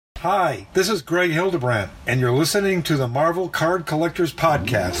Hi, this is Greg Hildebrandt, and you're listening to the Marvel Card Collectors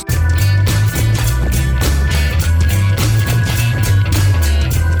Podcast.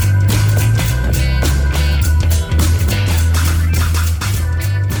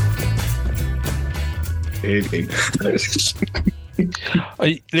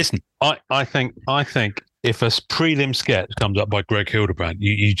 Listen, I think if a prelim sketch comes up by Greg Hildebrandt,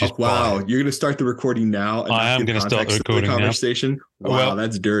 you just wow, you're going to start the recording now. And I am going to start the recording conversation. Now. Wow, well,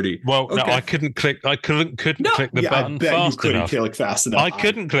 that's dirty. Well, okay. No, I couldn't click the button fast enough. Click fast enough. I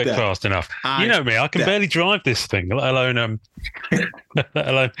couldn't click fast enough. You know me, I can barely drive this thing, let alone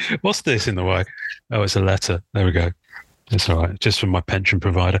what's this in the way? Oh, it's a letter. There we go. It's all right. Just from my pension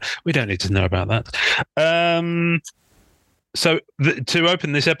provider. We don't need to know about that. So to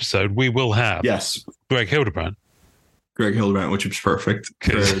open this episode, we will have Greg Hildebrandt. Greg Hildebrandt, which is perfect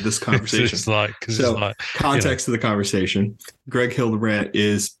for this conversation. Context of the conversation. Greg Hildebrandt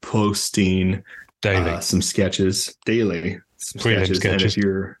is posting daily some sketches daily. Prelim sketches. And if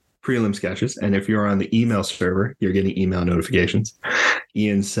you're prelim sketches, and if you're on the email server, you're getting email notifications.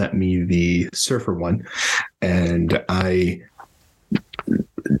 Ian sent me the Surfer one, and I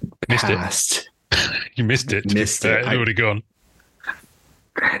passed. You missed it. It's already gone.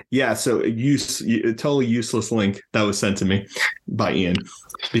 Yeah, so a totally useless link that was sent to me by Ian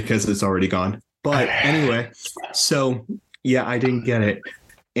because it's already gone. But anyway, so yeah, I didn't get it.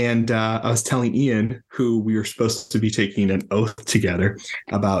 And I was telling Ian, who we were supposed to be taking an oath together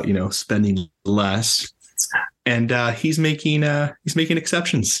about, spending less. And he's making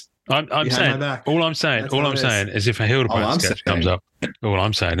exceptions. I'm saying all I'm saying is if a Hildebrandt sketch comes up,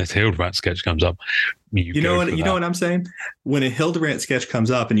 you know what I'm saying? When a Hildebrandt sketch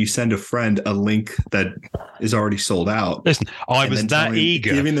comes up and you send a friend a link that is already sold out. Listen, I was that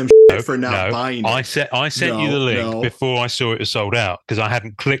eager giving them for not buying it. I sent you the link before I saw it was sold out because I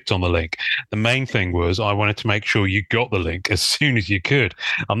hadn't clicked on the link. The main thing was I wanted to make sure you got the link as soon as you could.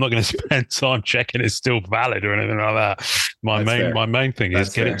 I'm not going to spend time checking it's still valid or anything like that. My main thing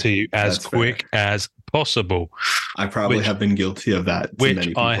is get it to you as quick as possible. I probably have been guilty of that.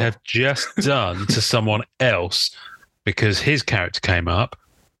 Which I have just done to someone else because his character came up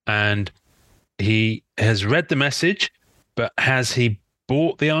and he has read the message, but has he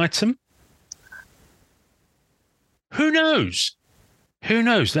bought the item? Who knows?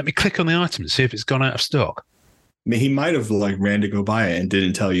 Let me click on the item and see if it's gone out of stock. I mean, he might have ran to go buy it and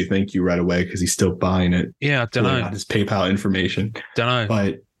didn't tell you thank you right away because he's still buying it. Yeah, I don't know. Got his PayPal information. Don't know.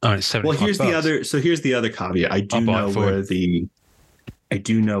 But it's $75. Well, here's the other caveat. I do know where the 94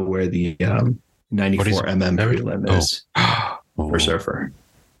 mm prelim is for Surfer,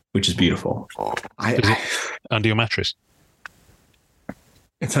 which is beautiful. Is it under your mattress?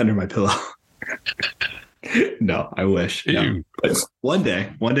 It's under my pillow. No, I wish. No. But one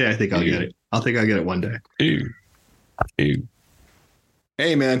day I think I'll get it. I'll get it one day. Ew.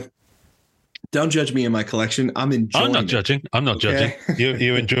 Hey, man. Don't judge me in my collection. I'm enjoying I'm not judging.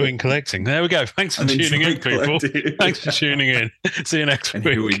 You're enjoying collecting. There we go. Thanks for tuning in, people. Thanks for tuning in. See you next week.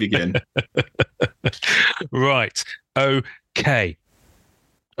 Here we begin. Right. Okay.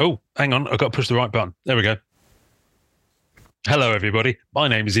 Oh, hang on. I've got to push the right button. There we go. Hello, everybody. My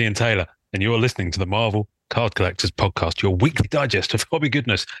name is Ian Taylor, and you're listening to the Marvel Card Collectors Podcast, your weekly digest of hobby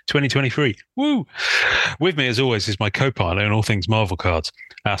goodness 2023. Woo! With me, as always, is my co-pilot in all things Marvel cards.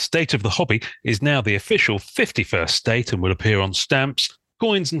 Our State of the Hobby is now the official 51st state and will appear on stamps,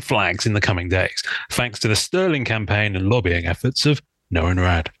 coins, and flags in the coming days, thanks to the sterling campaign and lobbying efforts of Noah and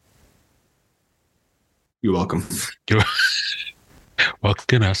Rad. You're welcome. What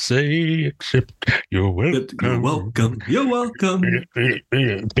can I say except you're welcome? You're welcome.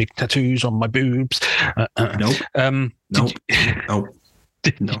 Big tattoos on my boobs. Nope.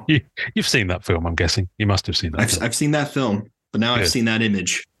 No. You've seen that film, I'm guessing. You must have seen that. I've seen that film, but now I've seen that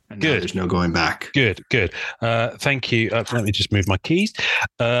image. And now there's no going back. Good. Thank you. Let me just move my keys.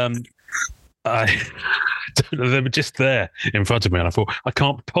 They were just there in front of me, and I thought I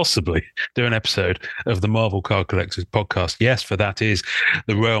can't possibly do an episode of the Marvel Card Collectors Podcast. Yes, for that is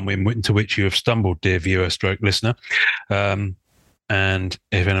the realm into which you have stumbled, dear viewer stroke listener. And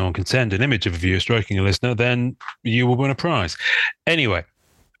if anyone can send an image of a viewer stroking a listener, then you will win a prize. Anyway,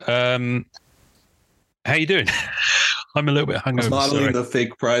 how you doing? I'm a little bit hungover. Modeling the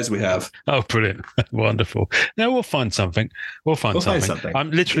fake prize we have. Oh, brilliant. Wonderful. No, we'll find something. We'll find something. I'm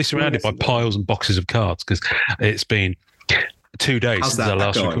literally surrounded by piles and boxes of cards because it's been 2 days since our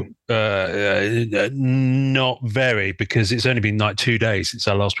last recording. Not very, because it's only been 2 days since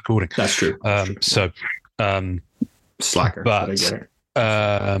our last recording. That's true. Slacker. But I get it.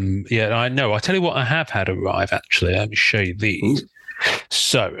 I know. I tell you what I have had arrive, actually. Let me show you these.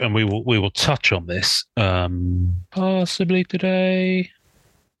 So, and we will touch on this possibly today.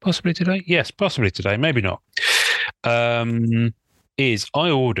 Possibly today? Yes, possibly today. Maybe not. Is I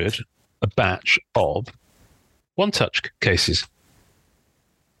ordered a batch of one-touch cases.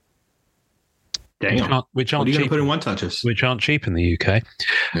 Damn. Which What aren't are you going cheap. to put in one touches? Which aren't cheap in the UK.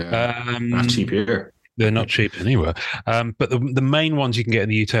 Yeah. Not cheap here. They're not cheap anywhere. But the main ones you can get in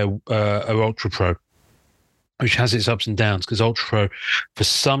the UK are Ultra Pro, which has its ups and downs, because Ultra Pro, for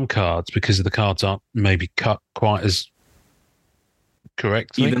some cards, because the cards aren't maybe cut quite as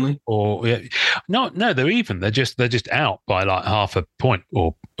correctly, Evenly? or no, they're even. They're just out by like half a point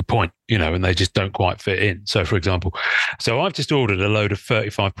or a point, and they just don't quite fit in. So, for example, I've just ordered a load of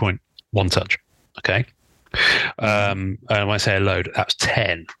 35-point one touch. Okay. And when I say a load, that's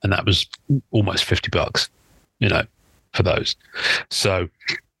 10, and that was almost $50, for those. So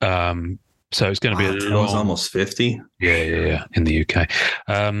it's going to be a that long, was almost 50. Yeah, in the UK.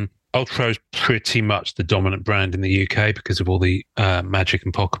 Ultra Pro is pretty much the dominant brand in the UK because of all the Magic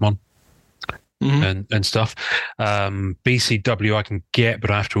and Pokemon and stuff. BCW I can get, but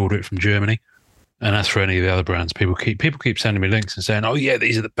I have to order it from Germany. And as for any of the other brands, people keep sending me links and saying, "Oh yeah,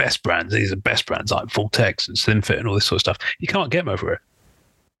 these are the best brands. These are the best brands like Vortex and Slim Fit and all this sort of stuff." You can't get them over here,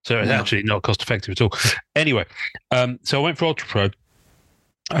 so it's actually not cost effective at all. Anyway, so I went for Ultra Pro,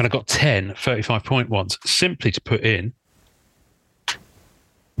 and I got 10 35-point ones simply to put in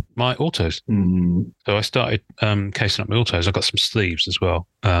my autos. So I started casing up my autos. I got some sleeves as well.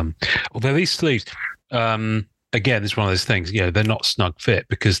 Although these sleeves, again, it's one of those things. They're not snug fit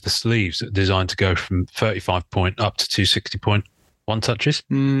because the sleeves are designed to go from 35-point up to 260-point one touches.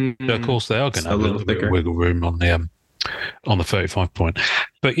 So of course they are going to have a little bit of wiggle room on the 35-point.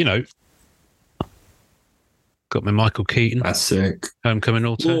 But got my Michael Keaton. That's sick. Homecoming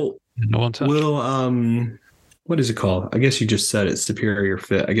auto. One touch. What is it called? I guess you just said it. Superior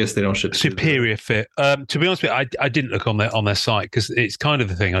Fit. I guess they don't ship Superior Fit. To be honest with you, I didn't look on their site because it's kind of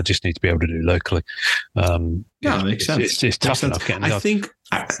the thing I just need to be able to do locally. It makes sense. It's tough enough getting. I think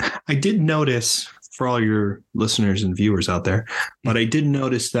I did notice, for all your listeners and viewers out there, but I did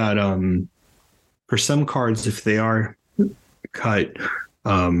notice that for some cards, if they are cut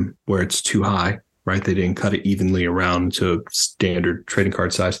where it's too high, right? They didn't cut it evenly around to standard trading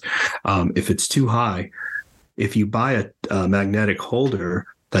card size. If it's too high, if you buy a magnetic holder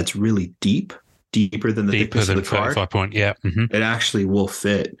that's really deeper than the thickness of the card, 35-point, it actually will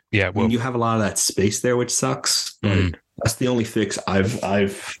fit. Yeah, well, you have a lot of that space there, which sucks. But that's the only fix I've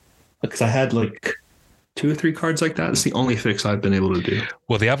because I had like 2 or 3 cards like that. It's the only fix I've been able to do.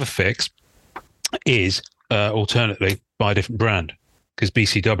 Well, the other fix is alternately buy a different brand, because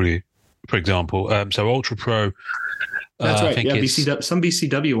BCW, for example, so Ultra Pro. That's right. BCW, some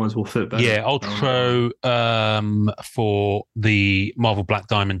BCW ones will fit better. Yeah, Ultra Pro for the Marvel Black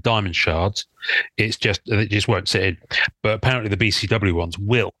Diamond shards, it just won't sit in. But apparently the BCW ones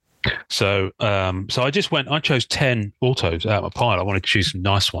will. So I chose 10 autos out of my pile. I wanted to choose some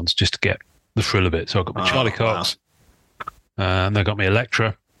nice ones just to get the thrill of it. So I got my Charlie Cox, and they got me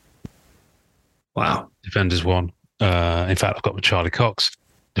Electra. Wow. Defenders one. In fact, I've got my Charlie Cox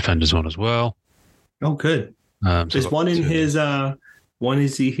Defenders one as well. Oh, good. There's one in his one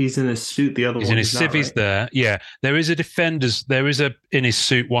is he's in a suit, the other he's one in his civvies, right? There. Yeah. There is a in his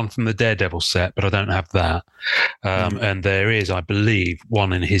suit one from the Daredevil set, but I don't have that. And there is, I believe,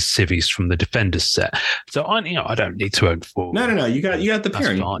 one in his civvies from the Defenders set. So I don't need to own 4. No. You got the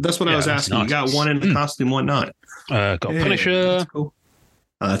pairing. That's what I was asking. Nice. You got one in the costume, one not. Got Punisher. That's cool.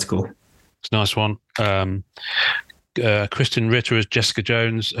 Oh, that's cool. It's a nice one. Kristen Ritter as Jessica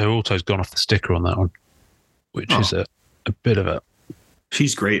Jones. Her auto's gone off the sticker on that one, which is a bit of a.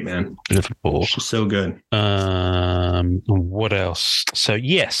 She's great, man. Bit of a bore. She's so good. What else? So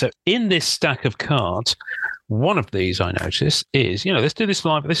in this stack of cards, one of these I noticed is, let's do this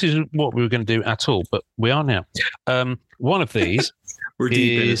live. This is what we were going to do at all, but we are now. One of these we're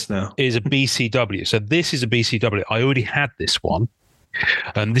deep in this now. Is a BCW. So this is a BCW. I already had this one,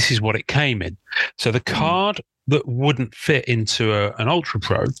 and this is what it came in. So the card that wouldn't fit into an Ultra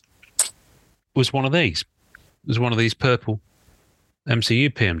Pro was one of these. It was one of these purple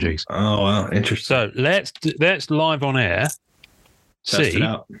MCU PMGs. Oh wow, interesting. So let's live on air see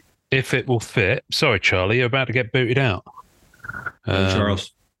if it will fit. Sorry, Charlie, you're about to get booted out.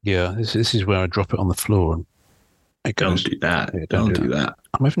 Charles. Yeah, this is where I drop it on the floor and it goes. Don't do that. Yeah, don't do that.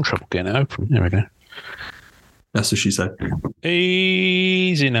 I'm having trouble getting it open. There we go. That's what she said.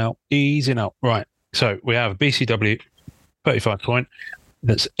 Easy now. Right. So we have a BCW 35-point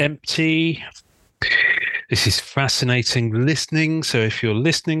that's empty. This is fascinating listening. So if you're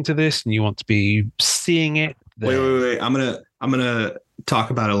listening to this and you want to be seeing it, wait. I'm I'm gonna talk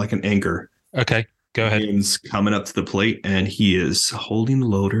about it like an anchor. Okay, go ahead. Ian's coming up to the plate, and he is holding the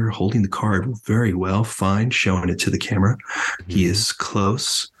loader, holding the card very well, fine, showing it to the camera. He is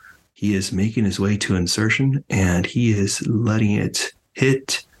close. He is making his way to insertion, and he is letting it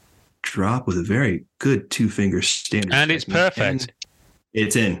hit, drop with a very good 2-finger standard. And it's perfect. And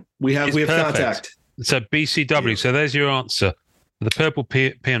it's in. We have perfect. contact. So BCW. Yeah. So there's your answer. The purple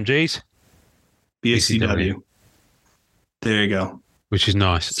PMGs. BCW. There you go. Which is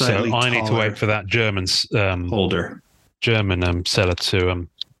nice. Slightly so I need to wait for that German holder, German seller to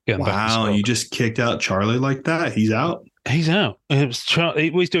get him back. Wow, you just kicked out Charlie like that? He's out. He's out. It was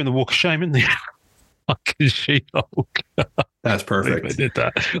he's doing the walk of shame, isn't he? Fucking She-Hulk. That's perfect. I did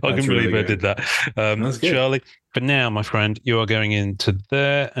that. I can believe I did that. Charlie, for now, my friend, you are going into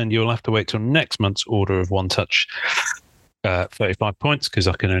there, and you'll have to wait till next month's order of One Touch. 35 points because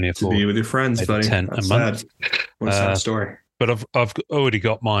I can only afford to be with your friends, buddy. 10 That's a month. Sad. What a sad story. But I've already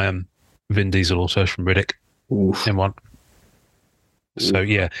got my Vin Diesel autos from Riddick in one. So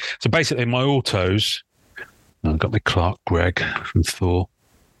yeah. So basically, my autos. I've got my Clark Gregg from Thor.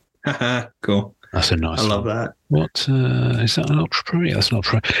 Cool. That's a nice. I love one. that. What is that? An Ultra Pro? Yeah, that's an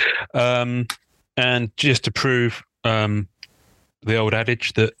Ultra Pro. And just to prove the old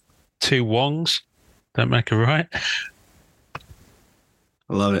adage that two Wongs don't make a right.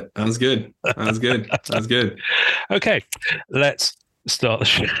 I love it. That was good. That was good. Sounds good. Okay, let's start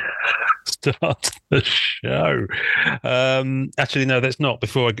the show. Actually, no, that's not.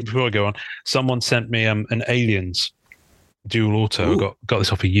 Before I go on, someone sent me an Aliens dual auto. I got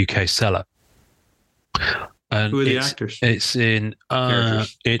this off a UK seller. And who are the actors? It's in.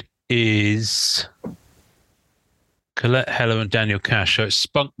 It is Colette Heller and Daniel Cash. So it's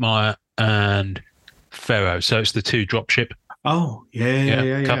Spunkmeyer and Ferro. So it's the two dropship. Oh,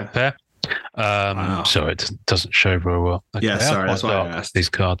 yeah. Pair. Wow. Sorry, it doesn't show very well. Okay, yeah, sorry, that's why I asked. These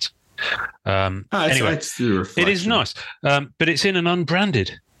cards. Anyway, it is nice, but it's in an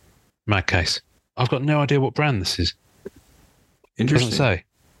unbranded mag case. I've got no idea what brand this is. Interesting. It doesn't say.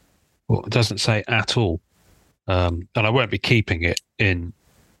 Well, it doesn't say at all. And I won't be keeping it in.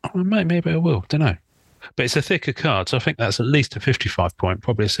 Maybe I will. Don't know. But it's a thicker card, so I think that's at least a 55 point,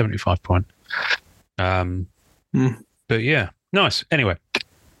 probably a 75 point. But yeah, nice. Anyway,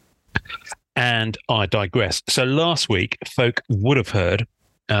 and I digress. So last week, folk would have heard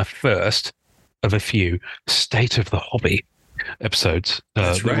our first of a few State of the Hobby episodes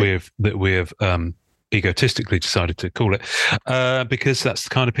that we have egotistically decided to call it because that's the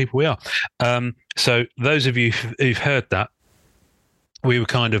kind of people we are. So those of you who've heard that, we were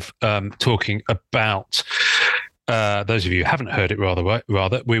kind of talking about. Those of you who haven't heard it,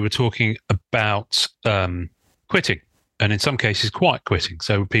 rather, we were talking about quitting. And in some cases, quite quitting.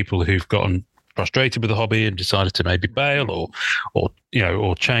 So people who've gotten frustrated with the hobby and decided to maybe bail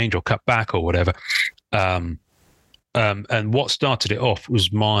or change or cut back or whatever. And what started it off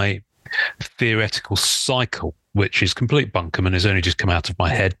was my theoretical cycle, which is complete bunkum and has only just come out of my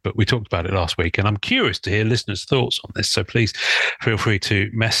head. But we talked about it last week, and I'm curious to hear listeners' thoughts on this. So please feel free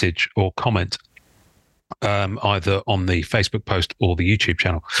to message or comment either on the Facebook post or the YouTube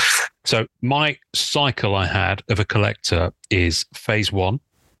channel. So my cycle I had of a collector is phase 1,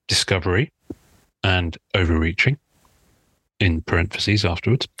 discovery and overreaching, in parentheses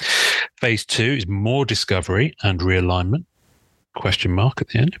afterwards. Phase 2 is more discovery and realignment, question mark at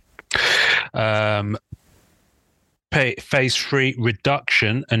the end. Phase 3,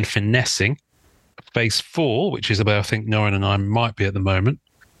 reduction and finessing. Phase 4, which is where I think Norrin and I might be at the moment,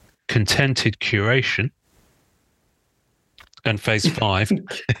 contented curation. And phase 5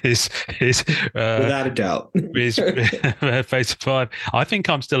 is without a doubt is phase 5. I think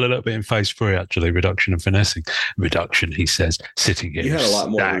I'm still a little bit in phase 3 actually. Reduction and finessing. Reduction, he says, sitting here. You had a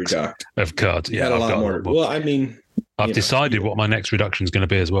lot more to reduct of cards. You had a lot more. Well, I mean, I've decided what my next reduction is going to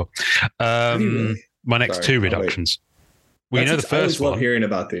be as well. My next 2 reductions. Well, you know the first one. I love hearing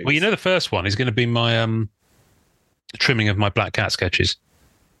about these. Well, you know the first one is going to be my trimming of my Black Cat sketches.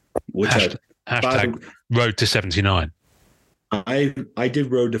 Which hashtag Road to 79. I did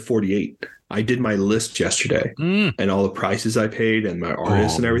Road to 48. I did my list yesterday and all the prices I paid and my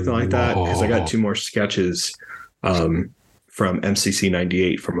artists and everything like that because I got 2 more sketches from MCC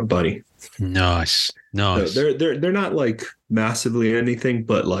 98 from a buddy. Nice. So they're not like massively anything,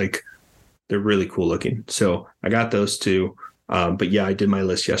 but like they're really cool looking. So I got those 2. But yeah, I did my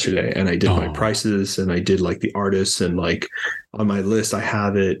list yesterday and I did my prices and I did like the artists and like on my list I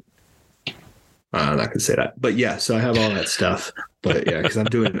have it. I'm not gonna say that, but yeah. So I have all that stuff, but yeah, because I'm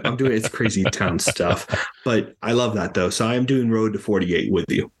doing it's crazy town stuff. But I love that though. So I am doing Road to 48 with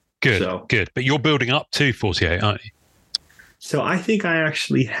you. Good. But you're building up to 48, aren't you? So I think I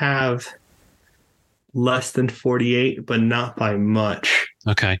actually have less than 48, but not by much.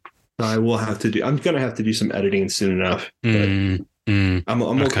 Okay. So I'm going to have to do some editing soon enough. But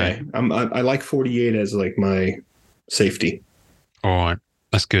I'm okay. I like 48 as like my safety. All right.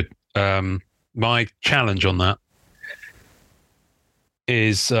 That's good. My challenge on that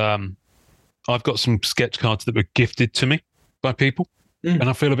is I've got some sketch cards that were gifted to me by people, and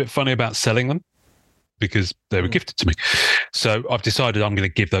I feel a bit funny about selling them because they were gifted to me. So I've decided I'm going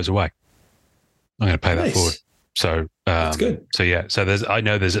to give those away. I'm going to pay that forward. So that's good. So yeah, so I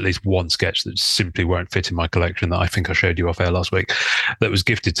know there's at least one sketch that simply won't fit in my collection that I think I showed you off air last week that was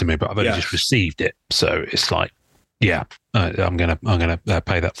gifted to me, but I've only just received it. So it's like, I'm gonna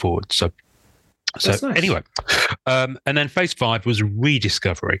pay that forward. So nice. Anyway, and then phase 5 was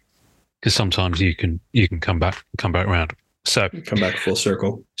rediscovery, because sometimes you can come back around. So come back full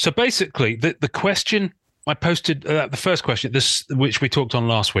circle. So basically, the question I posted, the first question, which we talked on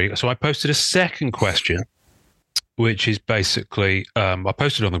last week. So I posted a second question, which is basically, I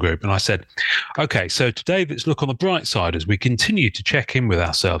posted on the group and I said, okay, so today let's look on the bright side as we continue to check in with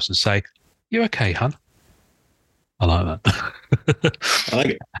ourselves and say, you okay, hun? I like that. I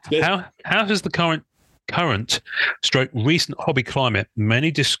like it. How has the current stroke recent hobby climate,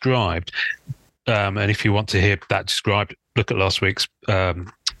 many described, and if you want to hear that described, look at last week's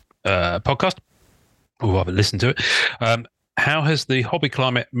podcast, or rather listen to it. How has the hobby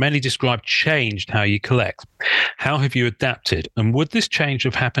climate many described changed how you collect? How have you adapted? And would this change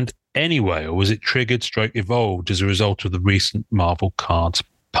have happened anyway, or was it triggered stroke evolved as a result of the recent Marvel cards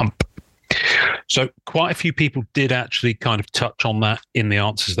pump? So quite a few people did actually kind of touch on that in the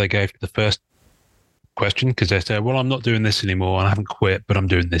answers they gave to the first question, because they said, well, I'm not doing this anymore and I haven't quit, but I'm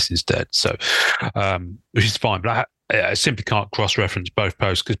doing this instead. So, which is fine, but I simply can't cross-reference both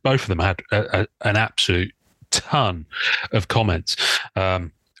posts because both of them had an absolute ton of comments,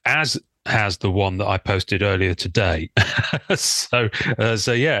 as has the one that I posted earlier today. So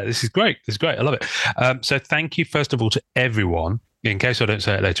yeah, this is great. This is great. I love it. So thank you, first of all, to everyone. In case I don't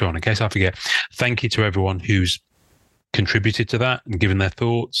say it later on, in case I forget, thank you to everyone who's contributed to that and given their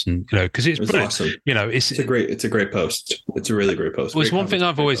thoughts, and because it's awesome. It's a great post. It's a really great post. Well, it's one thing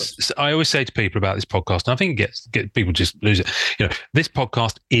I always say to people about this podcast, and I think it gets people just lose it. This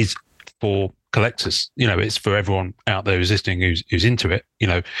podcast is for collectors. It's for everyone out there who's listening, who's into it.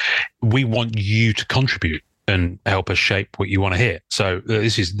 We want you to contribute and help us shape what you want to hear. So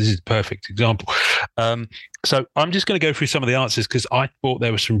this is the perfect example. So I'm just going to go through some of the answers because I thought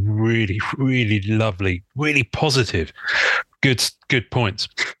there were some really, really lovely, really positive, good points.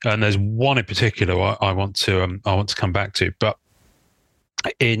 And there's one in particular I want to come back to. But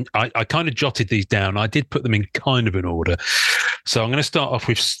I kind of jotted these down. I did put them in kind of an order. So I'm going to start off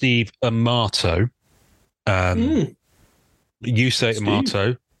with Steve Amato. You say Steve.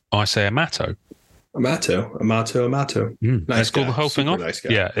 Amato, I say Amato. Amato. Nice. Let's call the whole thing off. Nice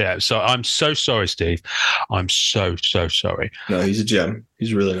guy. Yeah. So I'm so sorry, Steve. I'm so sorry. No, he's a gem.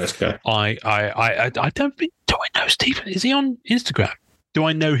 He's a really nice guy. I don't think. Do I know Steve? Is he on Instagram? Do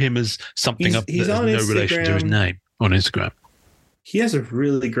I know him as something he's that on has no Instagram. relation to his name on Instagram? He has a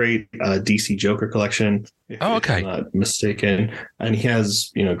really great DC Joker collection. If I'm not mistaken, and he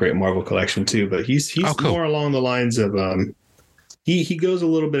has great Marvel collection too. But he's cool. More along the lines of He goes a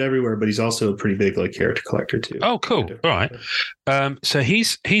little bit everywhere, but he's also a pretty big character collector too. Oh, cool! All right. So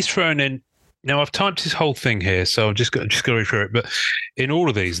he's thrown in. Now I've typed his whole thing here, so I'm just going through it. But in all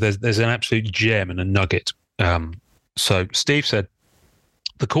of these, there's an absolute gem and a nugget. So Steve said,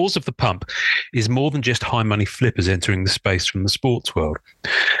 the cause of the pump is more than just high money flippers entering the space from the sports world.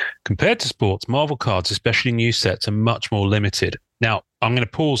 Compared to sports, Marvel cards, especially new sets, are much more limited. Now I'm going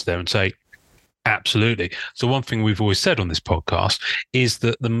to pause there and say, absolutely. So one thing we've always said on this podcast is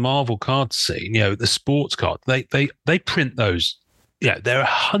that the Marvel card scene, the sports card, they print those. Yeah, there are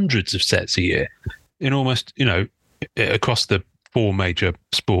hundreds of sets a year in almost, across the 4 major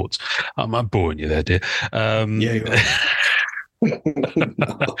sports. I'm boring you there, dear. Yeah, you are.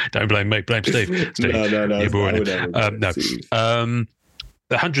 Don't blame me. Blame Steve. No. You're boring. The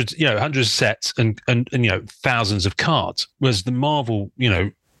hundreds of sets and thousands of cards, whereas the Marvel,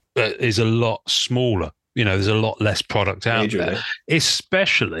 is a lot smaller. There's a lot less product out there,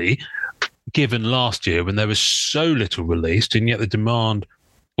 especially given last year when there was so little released, and yet the demand,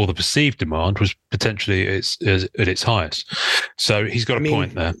 or the perceived demand, was potentially at its highest. So he's got a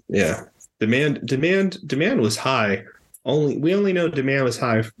point there. Yeah, demand was high. We only know demand was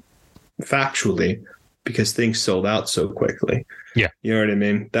high factually because things sold out so quickly. Yeah. You know what I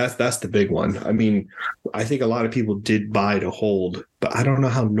mean? That's the big one. I mean, I think a lot of people did buy to hold, but I don't know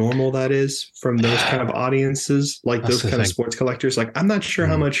how normal that is from those kind of audiences, like That's those the kind of thing. sports collectors. Like, I'm not sure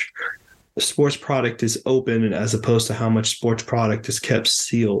how much sports product is open as opposed to how much sports product is kept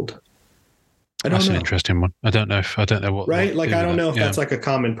sealed. I don't That's know. an interesting one. I don't know what. Right? what Like, to do I with don't that. know if that's like a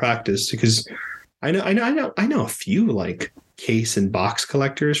common practice, because I know a few like case and box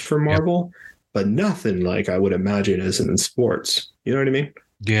collectors for Marvel, but nothing like I would imagine as in sports. You know what I mean?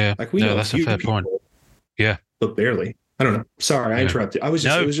 Yeah. Like, we No, know that's a few fair people, point. Yeah. but barely. I don't know. Sorry, I Yeah. interrupted. It was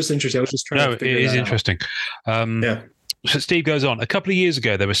just interesting. I was just trying No, to it figure is that interesting. Yeah. So Steve goes on. A couple of years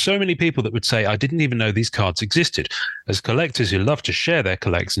ago, there were so many people that would say, "I didn't even know these cards existed." As collectors who love to share their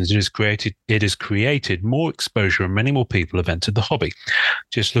collections, it has created more exposure, and many more people have entered the hobby.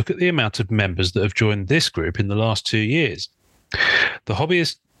 Just look at the amount of members that have joined this group in the last 2 years. The hobby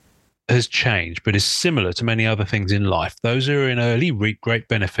has changed, but is similar to many other things in life. Those who are in early reap great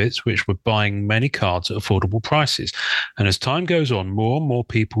benefits, which were buying many cards at affordable prices. And as time goes on, more and more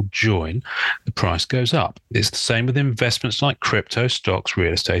people join, the price goes up. It's the same with investments like crypto, stocks,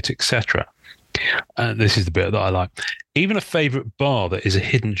 real estate, etc. And this is the bit that I like. Even a favorite bar that is a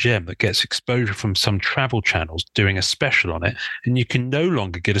hidden gem that gets exposure from some travel channels doing a special on it, and you can no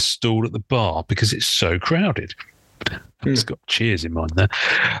longer get a stall at the bar because it's so crowded. It's got cheers in mind there.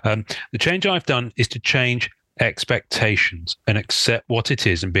 The change I've done is to change expectations and accept what it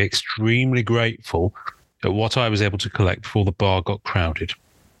is and be extremely grateful at what I was able to collect before the bar got crowded.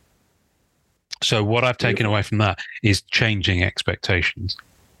 So what I've taken away from that is changing expectations.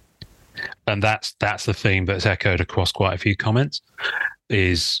 And that's the theme that's echoed across quite a few comments,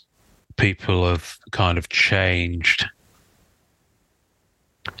 is people have kind of changed.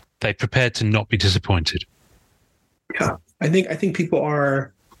 They're prepared to not be disappointed. Yeah. I think people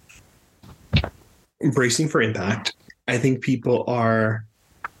are bracing for impact. I think people are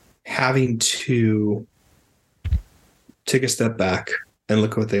having to take a step back and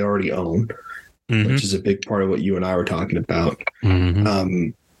look at what they already own, which is a big part of what you and I were talking about.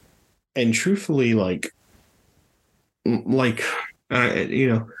 And truthfully, and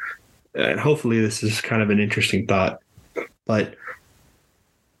hopefully this is kind of an interesting thought, but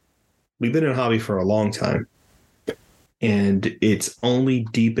we've been in a hobby for a long time. And it's only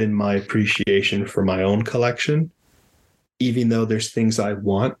deepened my appreciation for my own collection, even though there's things I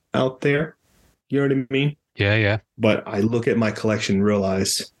want out there. You know what I mean? Yeah, yeah. But I look at my collection and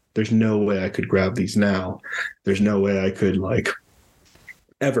realize there's no way I could grab these now. There's no way I could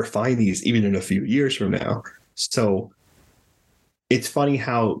ever find these even in a few years from now. So it's funny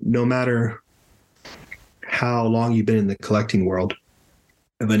how no matter how long you've been in the collecting world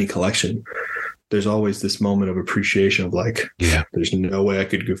of any collection, there's always this moment of appreciation of there's no way I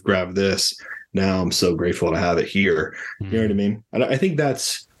could grab this. Now I'm so grateful to have it here. You know what I mean? And I think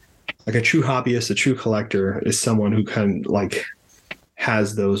that's like a true hobbyist, a true collector is someone who kind of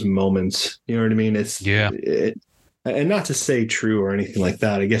has those moments. You know what I mean? And not to say true or anything like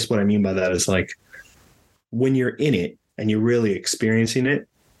that. I guess what I mean by that is when you're in it and you're really experiencing it,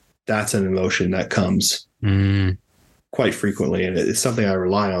 that's an emotion that comes quite frequently, and it's something I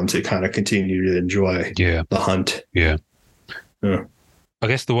rely on to kind of continue to enjoy the hunt. Yeah. I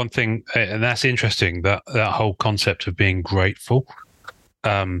guess the one thing, and that's interesting, that whole concept of being grateful.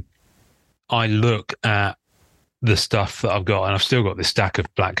 I look at the stuff that I've got, and I've still got this stack of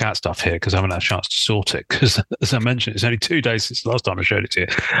Black Cat stuff here because I haven't had a chance to sort it. Because, as I mentioned, it's only 2 days since the last time I showed it to you.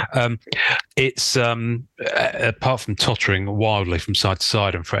 It's apart from tottering wildly from side to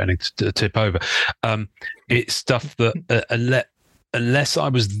side and threatening to tip over, it's stuff that unless I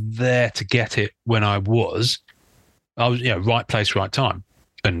was there to get it when I was right place, right time,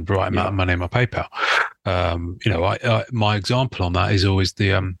 and right amount of money in my PayPal. My example on that is always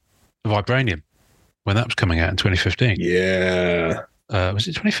the Vibranium. When that was coming out in 2015. Yeah. Was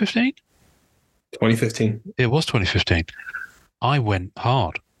it 2015? 2015. It was 2015. I went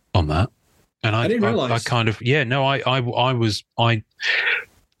hard on that. And I didn't realize. That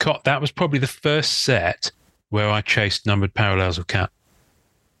was probably the first set where I chased numbered parallels of Cat.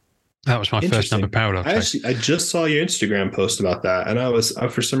 That was my first numbered parallel chase. I just saw your Instagram post about that. And I was,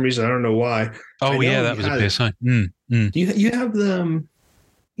 for some reason, I don't know why. Oh, yeah, that was a PSA. You have the...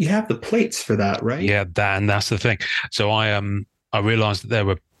 You have the plates for that, right? Yeah, and that's the thing. So I realized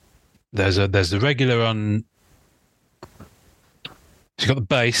that there's the regular on. You've got the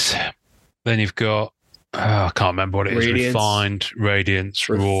base, then you've got I can't remember what it is. Refined, Radiance,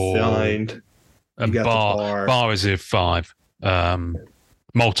 Raw, and Bar is a 5.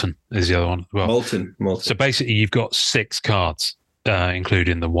 Molten is the other one as well. Molten. So basically, you've got 6 cards,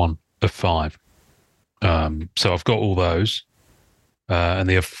 including the one of 5. So I've got all those. And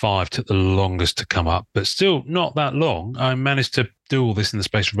the F5 took the longest to come up, but still not that long. I managed to do all this in the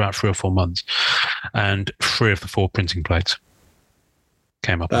space of about 3 or 4 months, and 3 of the 4 printing plates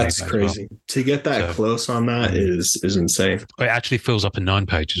came up. That's crazy. Well. To get that close on that is insane. It actually fills up a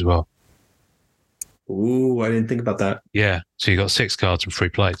 9-page as well. Ooh, I didn't think about that. Yeah, so you got 6 cards and 3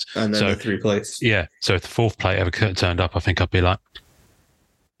 plates, and then the 3 plates. Yeah, so if the 4th plate ever turned up, I think I'd be like,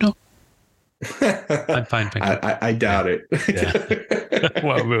 no. I'm fine, thank you. I doubt it. Yeah.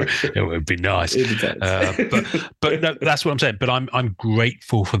 Well, it would be nice. It depends. But no, that's what I'm saying. But I'm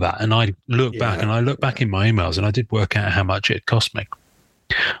grateful for that. And I look back in my emails, and I did work out how much it cost me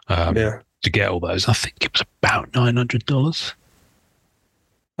to get all those. I think it was about $900.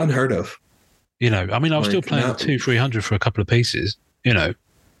 Unheard of. You know, I mean, I was still playing $200-300 for a couple of pieces. You know,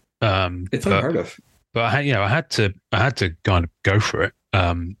 it's unheard of. But I had to kind of go for it.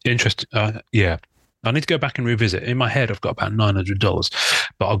 Yeah. I need to go back and revisit. In my head, I've got about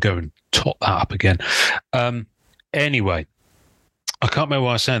 $900, but I'll go and top that up again. Anyway, I can't remember why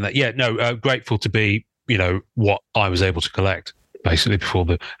I was saying that. Yeah, no, grateful to be, you know, what I was able to collect basically before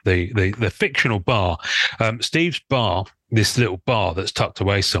the fictional bar. Steve's bar, this little bar that's tucked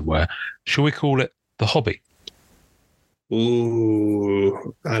away somewhere. Shall we call it the hobby?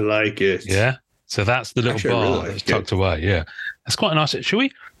 Ooh, I like it. Yeah. So that's the little bar that's tucked away. Yeah. That's quite nice. Should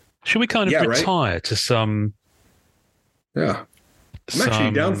we kind of retire to some? Yeah, I'm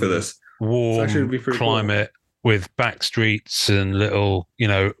actually down for this. Warm climate with back streets and little, you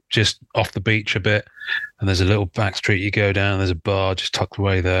know, just off the beach a bit. And there's a little back street you go down. There's a bar just tucked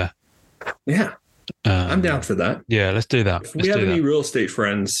away there. Yeah. I'm down for that. Yeah, let's do that. If we have any real estate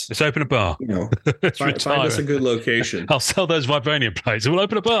friends, let's open a bar. You know, find us a good location. I'll sell those Vibranium plates and we'll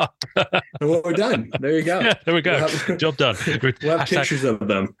open a bar. Well, we're done. There you go. Yeah, there we go. Job done. We'll have pictures of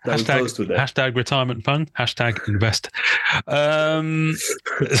them that we post with it. Hashtag retirement fund. Hashtag invest.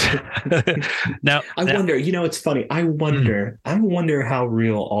 Now, wonder, you know, it's funny. I wonder how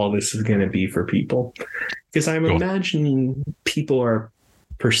real all this is going to be for people. Because I'm imagining people are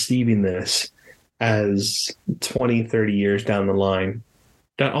perceiving this as 20, 30 years down the line,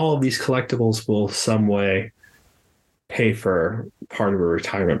 that all of these collectibles will some way pay for part of a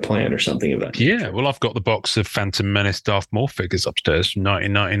retirement plan or something of that nature. Yeah, well, I've got the box of Phantom Menace Darth Maul figures upstairs from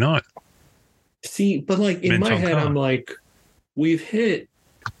 1999. See, but like in my head, I'm like, we've hit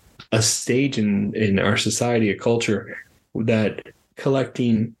a stage in our society, a culture that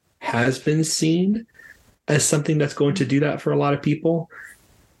collecting has been seen as something that's going to do that for a lot of people.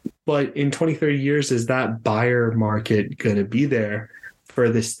 But in 20, 30 years, is that buyer market going to be there for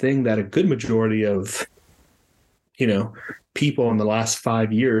this thing that a good majority of, you know, people in the last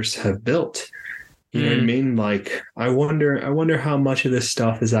 5 years have built? You know what I mean? Like, I wonder how much of this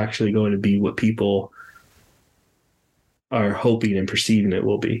stuff is actually going to be what people are hoping and perceiving it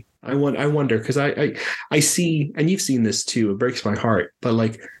will be. I wonder, because I see, and you've seen this too, it breaks my heart, but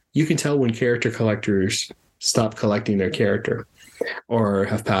like, you can tell when character collectors stop collecting their character, or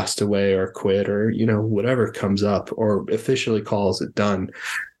have passed away or quit, or, you know, whatever comes up, or officially calls it done.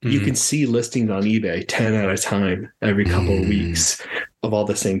 You can see listings on eBay 10 at a time every couple of weeks of all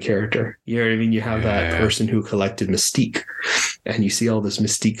the same character. You know what I mean? You have that person who collected Mystique, and you see all those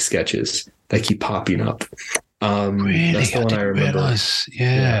Mystique sketches that keep popping up. Really? That's the one I remember.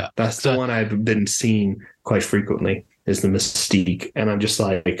 Yeah. That's the one I've been seeing quite frequently, is the Mystique. And I'm just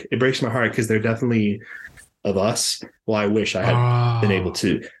like, it breaks my heart, because they're definitely of us. Well, I wish I had been able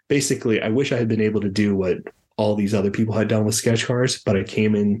to. Basically, I wish I had been able to do what all these other people had done with sketch cards, but I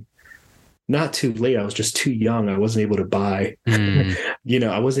came in not too late. I was just too young. I wasn't able to buy. You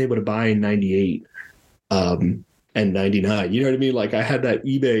know, I wasn't able to buy in 98 and 99. You know what I mean? Like, I had that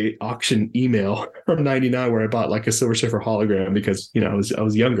eBay auction email from 99 where I bought like a Silver Surfer hologram because, you know, I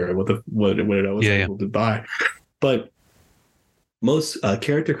was younger with what I was able to buy. But most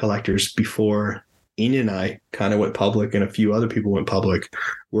character collectors before Ian and I kind of went public, and a few other people went public,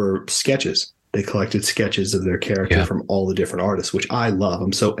 were sketches. They collected sketches of their character from all the different artists, which I love.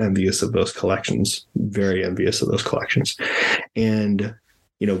 I'm so envious of those collections, very envious of those collections. And,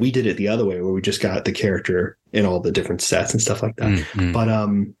 you know, we did it the other way, where we just got the character in all the different sets and stuff like that. But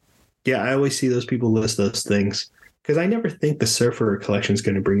yeah, I always see those people list those things, because I never think the Surfer collection is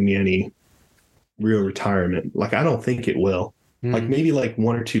going to bring me any real retirement. Like, I don't think it will. Like, maybe like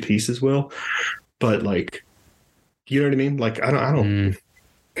 1 or 2 pieces will. But like, you know what I mean? Like, I don't.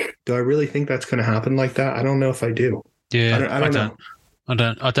 Do I really think that's going to happen like that? I don't know if I do. Yeah, I don't know. I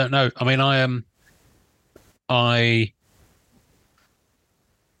don't know. I mean,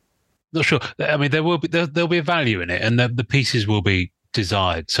 not sure. I mean, there'll be a value in it, and the pieces will be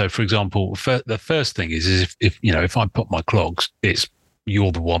desired. So, for example, the first thing is if I put my clogs,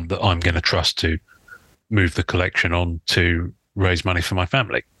 you're the one that I'm going to trust to move the collection on to raise money for my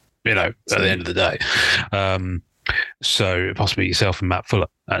family. At the end of the day. So possibly yourself and Matt Fuller,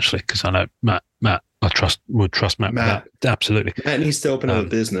 actually, because I know Matt. Would trust Matt. Matt, absolutely. Matt needs to open up a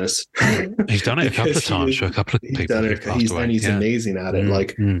business. He's done it a couple of times for a couple of people. He's amazing at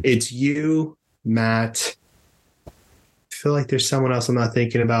it. It's you, Matt. I feel like there's someone else I'm not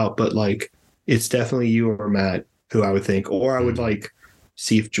thinking about, but like it's definitely you or Matt who I would think, or I would like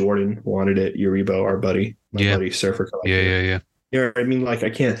see if Jordan wanted it. Uribo, our buddy, buddy surfer collector. Yeah. You know what I mean? Like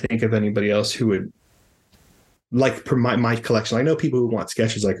I can't think of anybody else who would. Like for my collection, I know people who want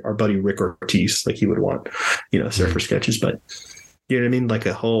sketches, like our buddy Rick Ortiz, like he would want, surfer sketches, but you know what I mean? Like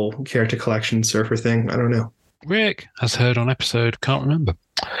a whole character collection surfer thing. I don't know. Rick has heard on episode, can't remember.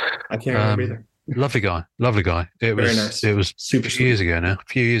 I can't remember either. Lovely guy. It was very nice. It was super a few years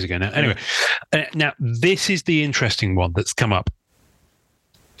ago now. Anyway, now this is the interesting one that's come up.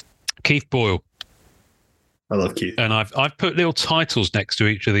 Keith Boyle. I love Keith. And I've put little titles next to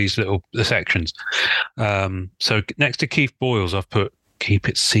each of these little sections. So next to Keith Boyle's, I've put "Keep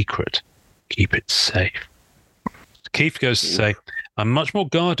it secret, keep it safe." Keith goes to say, "I'm much more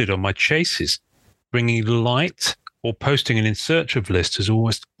guarded on my chases. Bringing light or posting an in search of list has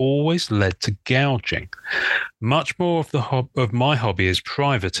always led to gouging. Much more of my hobby is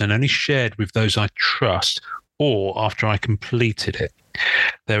private and only shared with those I trust or after I completed it.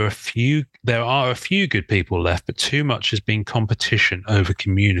 There are a few good people left, but too much has been competition over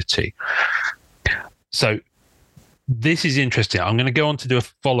community." So this is interesting. I'm going to go on to do a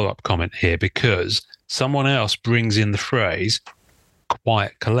follow-up comment here because someone else brings in the phrase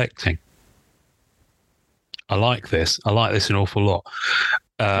quiet collecting. I like this an awful lot.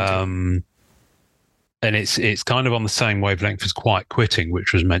 And it's kind of on the same wavelength as quiet quitting,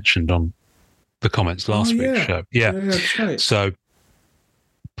 which was mentioned on the comments last week's show. Yeah. That's right. So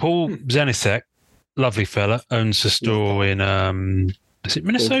Paul Zenisek, lovely fella, owns a store in is it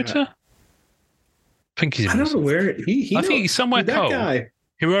Minnesota? I think he's in Minnesota. I don't know where I think he's somewhere cold. Guy.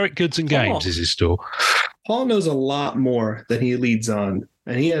 Heroic Goods and Games is his store. Paul knows a lot more than he leads on,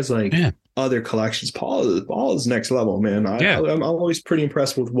 and he has other collections. Paul is next level, man. I'm always pretty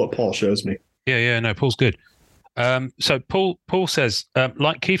impressed with what Paul shows me. Yeah, no, Paul's good. So Paul says,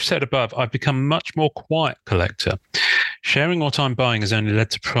 like Keith said above, I've become a much more quiet collector. Sharing what I'm buying has only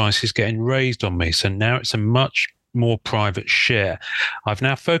led to prices getting raised on me, so now it's a much more private share. I've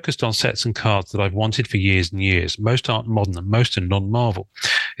now focused on sets and cards that I've wanted for years and years. Most aren't modern and most are non-Marvel.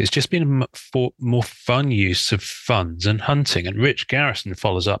 It's just been a more fun use of funds and hunting. And Rich Garrison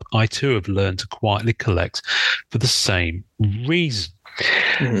follows up, I too have learned to quietly collect for the same reason.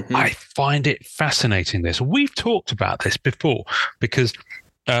 Mm-hmm. I find it fascinating. We've talked about this before because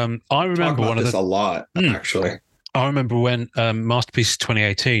I remember one of this a lot actually. I remember when Masterpieces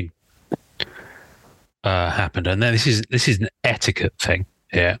 2018 happened, and then this is an etiquette thing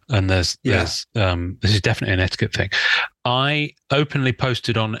here, and this is definitely an etiquette thing. I openly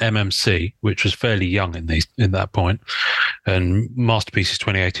posted on MMC, which was fairly young in that point, and Masterpieces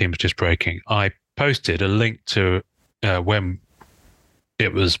 2018 was just breaking. I posted a link to when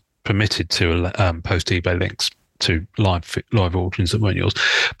it was permitted to post eBay links to live auctions that weren't yours.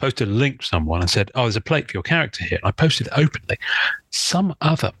 Posted a link to someone and said, "Oh, there's a plate for your character here." I posted it openly. Some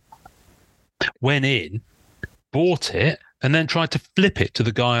other went in, bought it, and then tried to flip it to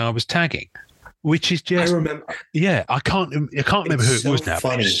the guy I was tagging, which is just. I remember. Yeah, I can't remember who it was now.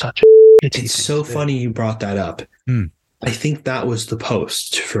 Funny. It's so funny you brought that up. I think that was the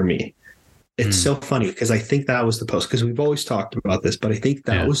post for me. It's so funny because I think that was the post, because we've always talked about this, but I think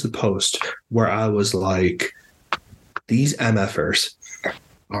that was the post where I was like, these MFers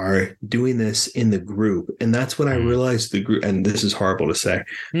are doing this in the group. And that's when I realized the group, and this is horrible to say,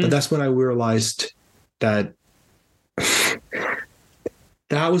 but that's when I realized that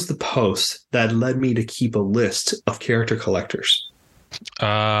that was the post that led me to keep a list of character collectors.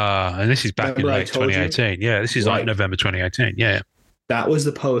 And this is back in late 2018. Yeah, this is like November 2018. Yeah. That was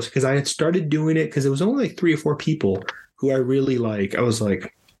the post, because I had started doing it because it was only like 3 or 4 people who I really like. I was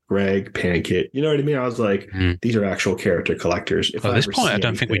like, Greg, Pankit. You know what I mean? I was like, these are actual character collectors. At this point, I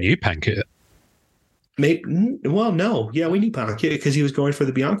don't think we knew Pankit. Maybe, well, no. Yeah, we knew Pankit because he was going for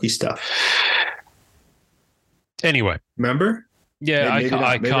the Bianchi stuff. Anyway. Remember? Yeah, I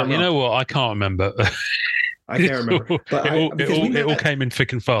can't. You know what? I can't remember. I can't remember. But it all came in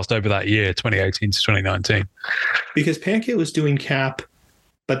thick and fast over that year, 2018 to 2019. Because Pankit was doing Cap,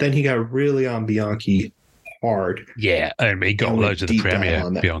 but then he got really on Bianchi hard. Yeah, and he got And went loads of the deep dive premiere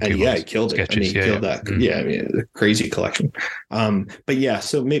on that. Beyond And Two yeah, Worlds he killed it. I sketches. mean, he killed that. Yeah, I mean, the crazy collection. But yeah,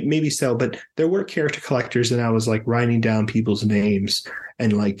 so maybe so. But there were character collectors, and I was like writing down people's names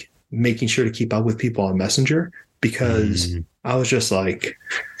and like making sure to keep up with people on Messenger because I was just like,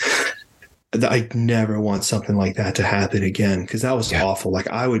 I never want something like that to happen again because that was awful. Like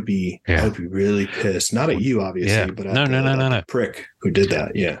I would be really pissed. Not at you, obviously, but at the prick who did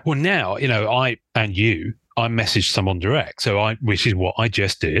that. Yeah. Well, now I messaged someone direct, which is what I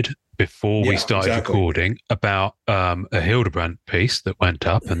just did before we started recording about a Hildebrandt piece that went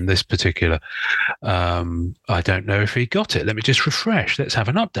up, and this particular, I don't know if he got it. Let me just refresh. Let's have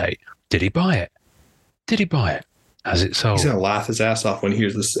an update. Did he buy it? Has it sold? He's gonna laugh his ass off when he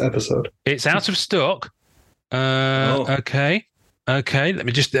hears this episode. It's out of stock. Okay. Let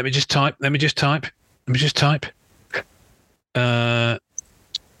me just type.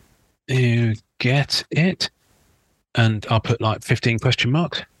 You get it? And I'll put like 15 question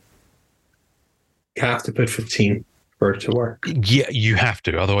marks. You have to put 15 for it to work. Yeah, you have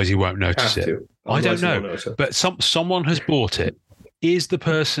to. Otherwise, you won't notice it. I don't know. But someone has bought it. Is the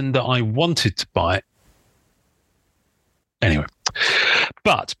person that I wanted to buy it? Anyway,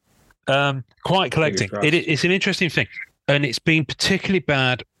 but quiet collecting, it's an interesting thing. And it's been particularly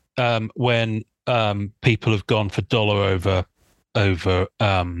bad when people have gone for dollar over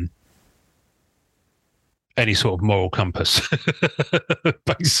any sort of moral compass,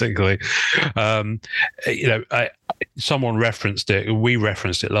 basically. Someone referenced it. We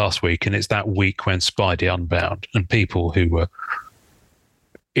referenced it last week, and it's that week when Spidey Unbound and people who were,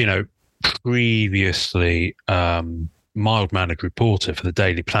 previously mild-mannered reporter for the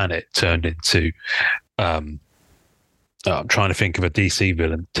Daily Planet turned into I'm trying to think of a DC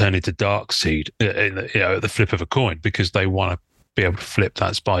villain, turned into Darkseid at the flip of a coin because they want to be able to flip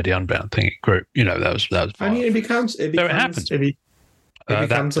that Spidey Unbound thing group. That was I mean, it becomes it happens. It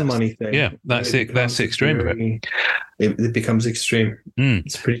becomes a money thing. Yeah, that's it. That's the extreme of it. It becomes extreme.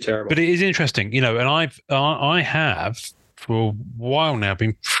 It's pretty terrible. But it is interesting, and I have for a while now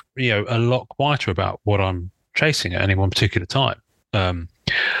been, a lot quieter about what I'm chasing at any one particular time,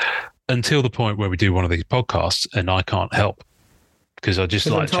 until the point where we do one of these podcasts and I can't help because I just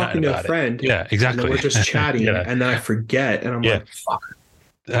like talking to a friend. Yeah, exactly. And we're just chatting, and then I forget, and I'm like, "Fuck."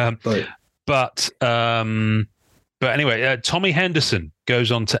 But anyway, Tommy Henderson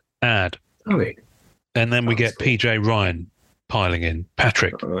goes on to add, and then we get PJ Ryan piling in.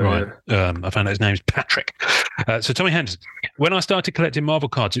 Patrick Ryan. I found out his name's Patrick. So Tommy Henderson. When I started collecting Marvel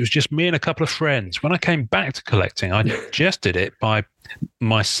cards, it was just me and a couple of friends. When I came back to collecting, I just did it by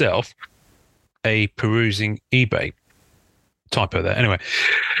myself, perusing eBay. Typo there. Anyway,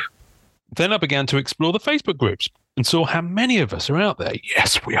 then I began to explore the Facebook groups and saw how many of us are out there.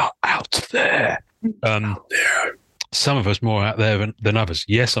 Yes, we are out there. Out there. Some of us more out there than others.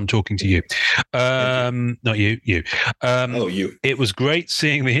 Yes, I'm talking to you. Not you. You. You. It was great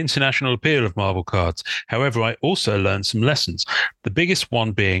seeing the international appeal of Marvel cards. However, I also learned some lessons. The biggest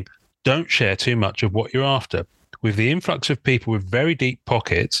one being, don't share too much of what you're after. With the influx of people with very deep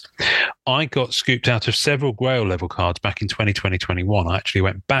pockets, I got scooped out of several Grail level cards back in 2020-21. I actually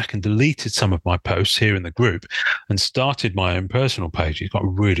went back and deleted some of my posts here in the group and started my own personal page. He's got a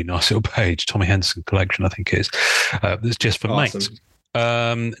really nice little page, Tommy Henderson Collection, I think it is. That's just for mates.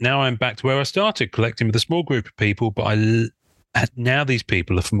 Now I'm back to where I started, collecting with a small group of people, but now these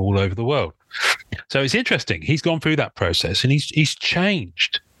people are from all over the world. So it's interesting. He's gone through that process and he's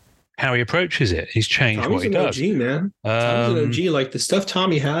changed how he approaches it. He's changed what he does. Tommy's an OG, man. Tommy's an OG. Like the stuff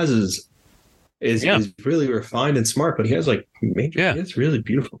Tommy has is really refined and smart, but he has it's really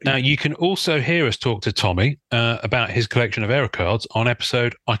beautiful. Now you can also hear us talk to Tommy about his collection of error cards on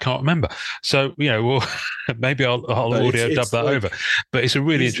episode I can't remember. So maybe I'll audio dub that over. But it's a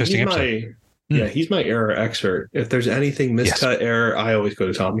really interesting episode. Yeah, he's my error expert. If there's anything miscut error, I always go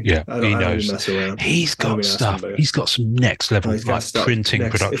to Tommy. Yeah, he knows. Mess around. He's got stuff. He's got some next level printing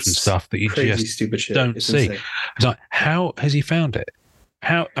production stuff that you just stupid shit. Don't see. Insane. It's like, how has he found it?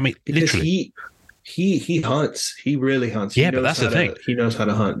 Because literally. He hunts. He really hunts. Yeah, but that's the thing. He knows how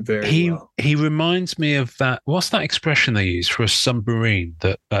to hunt very well. He reminds me of that. What's that expression they use for a submarine?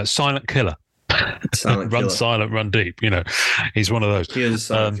 That silent killer. Run silent, run deep. He's one of those. He is a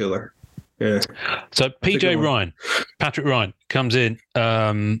silent killer. Yeah. So Patrick Ryan comes in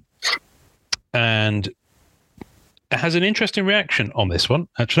and has an interesting reaction on this one,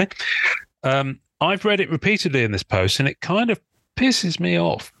 actually. I've read it repeatedly in this post, and it kind of pisses me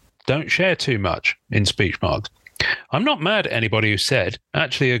off. Don't share too much, in speech marks. I'm not mad at anybody who said,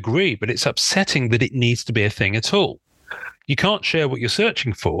 actually agree, but it's upsetting that it needs to be a thing at all. you can't share what you're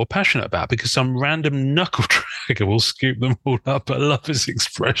searching for or passionate about because some random knuckle dragger will scoop them all up. I love his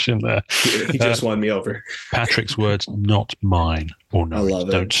expression there. He just won me over. Patrick's words, not mine. Or no, I love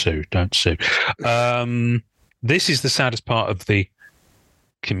it. Don't sue. Don't sue. This is the saddest part of the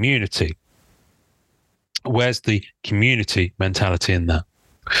community. Where's the community mentality in that?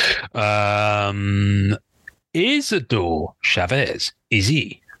 Isidore Chavez,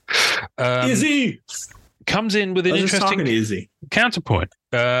 Izzy. Izzy comes in with an interesting counterpoint.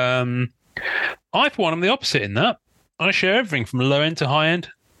 I, for one, am the opposite in that. I share everything from low end to high end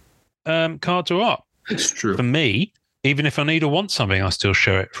cards or art. It's true. For me, even if I need or want something, I still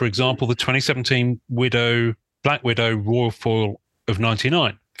share it. For example, the 2017 Black Widow Royal Foil of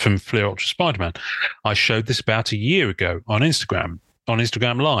 99 from Fleer Ultra Spider-Man. I showed this about a year ago on Instagram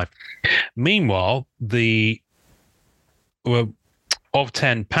Live. Meanwhile, the of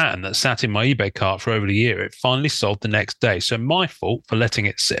 10 pattern that sat in my eBay cart for over a year, it finally sold the next day. So my fault for letting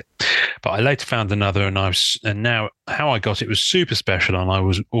it sit. But I later found another, and now how I got it was super special, and I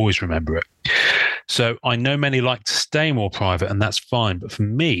was always remember it. So I know many like to stay more private, and that's fine. But for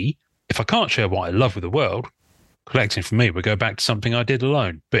me, if I can't share what I love with the world, collecting for me would go back to something I did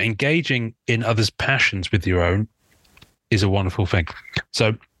alone. But engaging in others' passions with your own is a wonderful thing.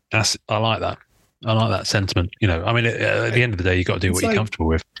 So I like that. I like that sentiment. You know, I mean, at the end of the day, you got to do what you're comfortable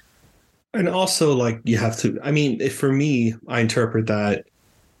with. And also, like, you have to, I mean, for me, I interpret that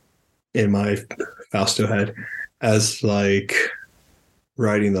in my Fausto head as like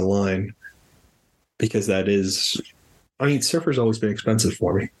riding the line, because that is, I mean, Surfer's always been expensive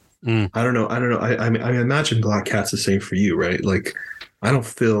for me. I don't know. I mean, I imagine Black Cat's the same for you, right? Like, I don't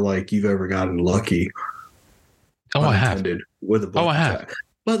feel like you've ever gotten lucky. Oh, I have. With a Black Cat.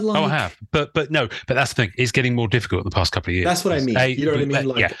 But like, I have. But that's the thing. It's getting more difficult the past couple of years. That's what I mean. You know what I mean?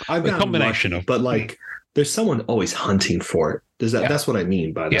 Like, yeah, I've got a combination lucky, but like, there's someone always hunting for it. Does that? Yeah. That's what I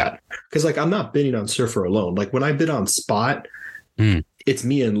mean by that. Because like, I'm not bidding on Surfer alone. Like when I bid on Spot, it's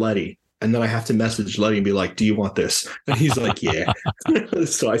me and Letty. And then I have to message Letty and be like, do you want this? And he's like, yeah.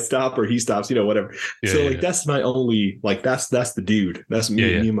 So I stop or he stops, you know, whatever. Yeah, so like, that's my only, like, that's the dude. That's me,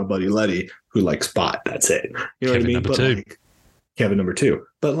 me and my buddy Letty who like Spot. That's it. You know Kevin what I mean? Like, Kevin number 2.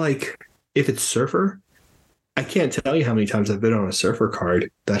 But like, if it's Surfer, I can't tell you how many times I've bid on a Surfer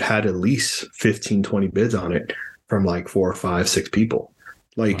card that had at least 15, 20 bids on it from like 4, 5, 6 people.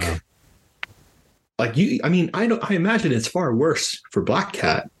 Like, like you, I mean, I imagine it's far worse for Black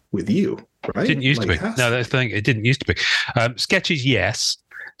Cat with you, right? It didn't used to be. No, that's the thing. It didn't used to be. Sketches, yes.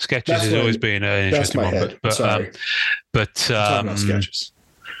 Sketches has always been an interesting one. But sorry. But talking about Sketches.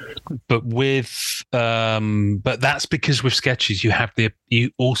 But with but that's because with Sketches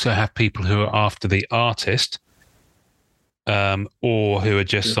you also have people who are after the artist, or who are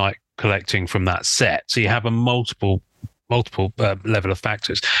just like collecting from that set. So you have a multiple level of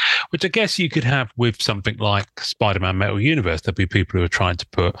factors, which I guess you could have with something like Spider-Man Metal Universe. There'd be people who are trying to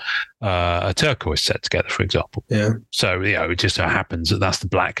put a turquoise set together, for example. Yeah. So, you know, it just so happens that that's the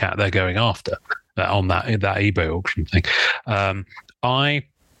Black Cat they're going after on that eBay auction thing. I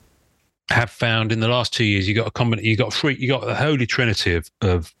have found in the last 2 years, you got the holy trinity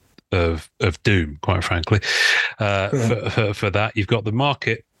of doom, quite frankly. For that, you've got the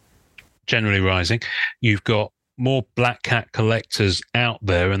market generally rising. You've got more Black Cat collectors out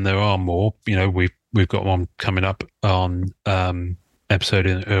there, and there are more. You know, we've got one coming up on episode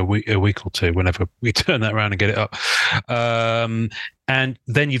in a week or two, whenever we turn that around and get it up. And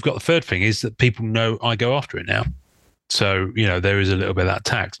then you've got the third thing is that people know I go after it now. So, you know, there is a little bit of that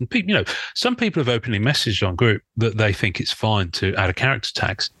tax. And people, you know, some people have openly messaged on group that they think it's fine to add a character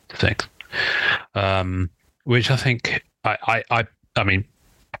tax to things, which I think I mean,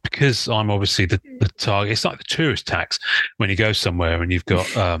 because I'm obviously the target. It's like the tourist tax when you go somewhere and you've got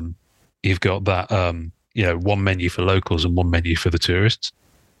that you know, one menu for locals and one menu for the tourists.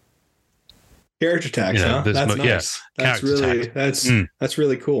 Character tax, you know, huh? That's nice. Yeah, that's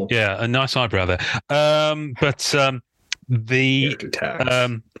really cool. Yeah, a nice eyebrow there. The character tax.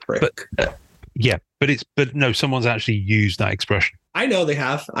 but no, someone's actually used that expression. I know they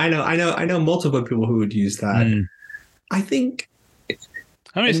have. I know multiple people who would use that. I think.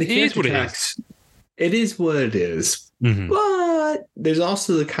 I mean, it is what it is. It is what it is. Mm-hmm. But there's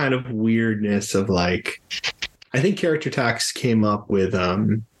also the kind of weirdness of like, I think character tax came up with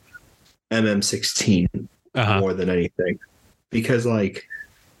MM16 more than anything, because like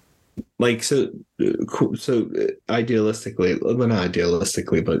so idealistically, well, not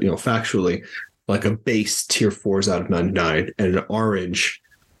idealistically, but, you know, factually, like a base tier 4s out of 99 and an orange,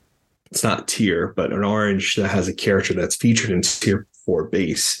 it's not tier, but an orange that has a character that's featured in tier 4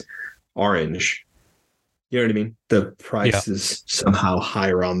 base orange You know what I mean? The Yeah. price is somehow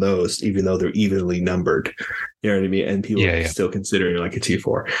higher on those, even though they're evenly numbered. You know what I mean? And people Yeah, are yeah. still considering it like a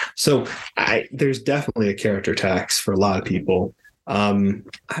T4. So there's definitely a character tax for a lot of people. I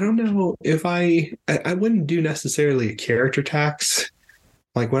don't know if I wouldn't do necessarily a character tax.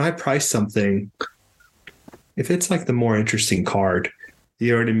 Like when I price something, if it's like the more interesting card,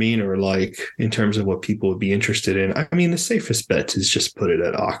 you know what I mean? Or like in terms of what people would be interested in. I mean, the safest bet is just put it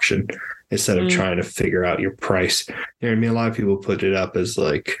at auction instead of trying to figure out your price. You know what I mean? A lot of people put it up as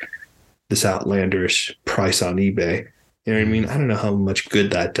like this outlandish price on eBay. You know what I mean? I don't know how much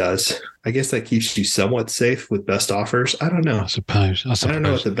good that does. I guess that keeps you somewhat safe with best offers. I don't know. I suppose. I don't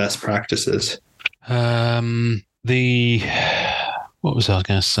know what the best practice is. What was I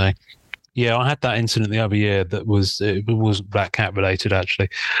going to say? Yeah, I had that incident the other year it wasn't Black Cat related, actually.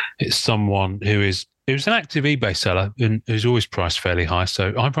 It's someone who's an active eBay seller and who's always priced fairly high.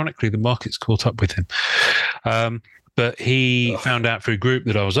 So ironically, the market's caught up with him. But he found out through a group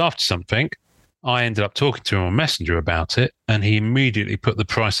that I was after something. I ended up talking to him on Messenger about it, and he immediately put the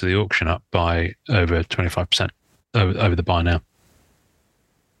price of the auction up by over 25% over the buy now.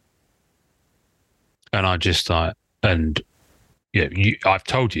 And I just thought, and yeah, I've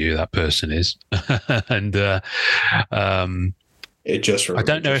told you who that person is, and it just. I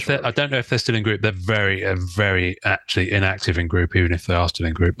don't know if they're still in group. They're very actually inactive in group, even if they are still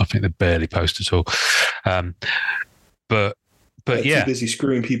in group. I think they barely post at all. But yeah, too busy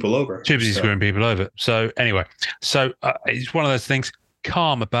screwing people over. Screwing people over. So anyway, it's one of those things.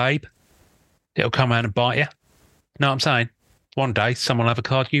 Karma, babe. It'll come out and bite you. Know what I'm saying? One day, someone will have a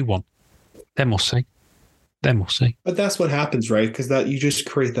card you want. Then we'll see. But that's what happens, right? Because that you just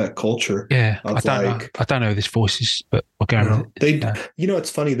create that culture. Yeah, I don't know who this voice is, but we'll go on. You know,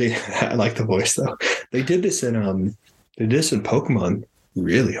 it's funny. I like the voice though. They did this in Pokemon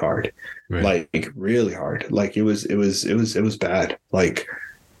really hard, really hard. Like it was bad. I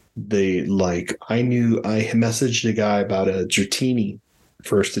messaged a guy about a Dratini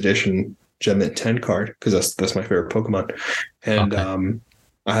first edition Gem Mint 10 card because that's my favorite Pokemon, and okay.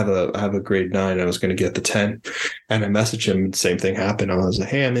 I have a grade 9. I was going to get the 10, and I messaged him. Same thing happened. I was like,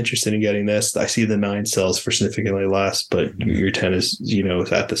 "Hey, I'm interested in getting this. I see the 9 sells for significantly less, but your 10 is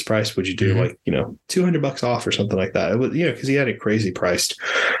at this price. Would you do $200 off or something like that?" It was because he had it crazy priced,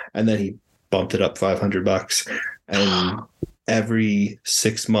 and then he bumped it up $500, and every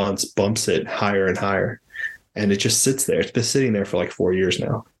 6 months bumps it higher and higher, and it just sits there. It's been sitting there for like 4 years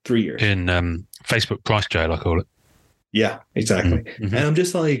now, 3 years in Facebook price jail, I call it. Yeah, exactly. Mm-hmm. And I'm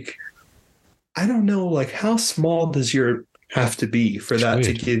just like, I don't know, like how small does your have to be for that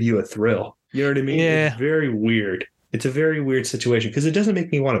to give you a thrill? You know what I mean? Yeah. It's very weird. It's a very weird situation because it doesn't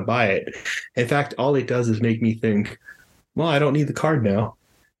make me want to buy it. In fact, all it does is make me think, well, I don't need the card now.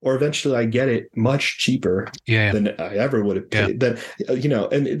 Or eventually I get it much cheaper than I ever would have paid. Yeah.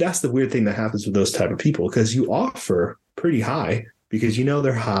 And that's the weird thing that happens with those type of people because you offer pretty high because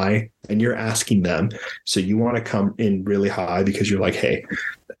they're high and you're asking them. So you want to come in really high because you're like, hey,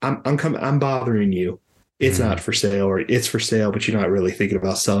 I'm bothering you. It's not for sale, or it's for sale, but you're not really thinking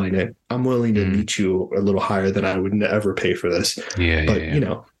about selling it. I'm willing to meet you a little higher than I would never pay for this.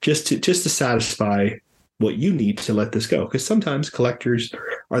 Just to satisfy what you need to let this go. Because sometimes collectors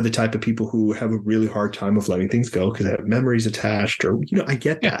are the type of people who have a really hard time of letting things go because they have memories attached, or, I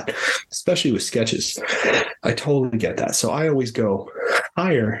get that, especially with sketches. I totally get that. So I always go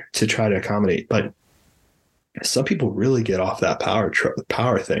higher to try to accommodate, but some people really get off that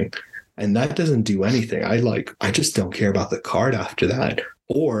power thing, and that doesn't do anything. I just don't care about the card after that.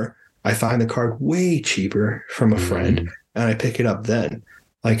 Or I find the card way cheaper from a friend and I pick it up then.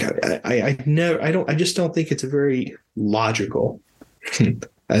 Like I just don't think it's a very logical,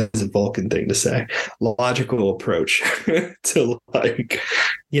 as a Vulcan thing to say, logical approach to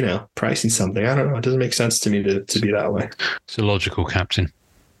pricing something. I don't know. It doesn't make sense to me to be that way. It's illogical, Captain.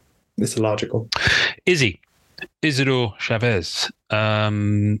 It's illogical. Isidore Chavez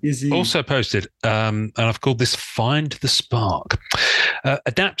also posted, and I've called this Find the Spark.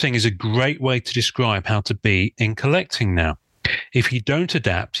 Adapting is a great way to describe how to be in collecting now. If you don't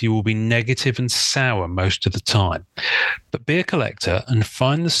adapt, you will be negative and sour most of the time. But be a collector and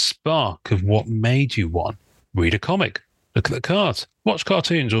find the spark of what made you one. Read a comic. Look at the cards. Watch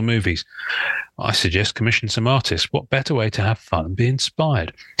cartoons or movies. I suggest commission some artists. What better way to have fun and be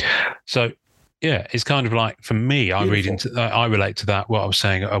inspired? So, yeah, it's kind of like, for me, I relate to that. What I was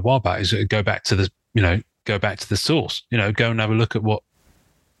saying a while back is go back to the source. Go and have a look at what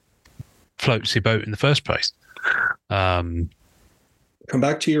floats your boat in the first place. Come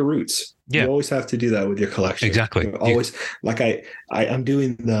back to your roots. You always have to do that with your collection. Exactly. Always, like I'm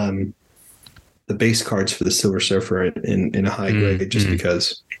doing the the base cards for the Silver Surfer in a high grade just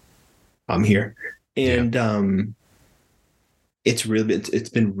because I'm here. And it's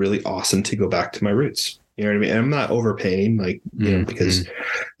been really awesome to go back to my roots. You know what I mean? And I'm not overpaying, like, you know, because,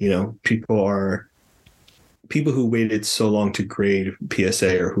 you know, people who waited so long to grade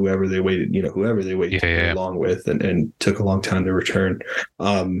PSA or whoever they waited so long with and took a long time to return,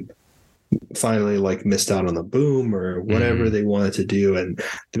 finally like missed out on the boom or whatever they wanted to do. And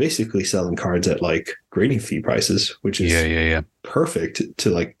they're basically selling cards at like grading fee prices, which is perfect to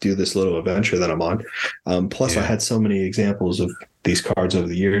like do this little adventure that I'm on. Plus I had so many examples of these cards over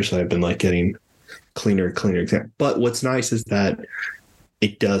the years that I've been like getting cleaner. But what's nice is that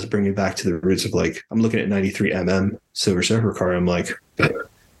it does bring me back to the roots of like, I'm looking at 93 Silver Surfer card. I'm like,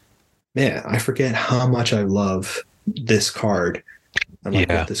 man, I forget how much I love this card. And like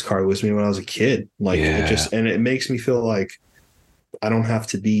what this card was to me when I was a kid. Like it makes me feel like I don't have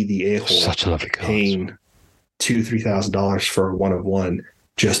to be the a-hole such a lovely card, paying $2,000-$3,000 for a 1/1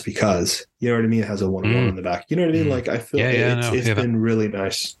 just because, you know what I mean? It has a 1/1 on the back. You know what I mean? Like I feel it's been really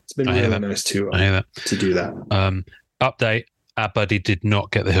nice. It's been really nice to do that. Update. Our buddy did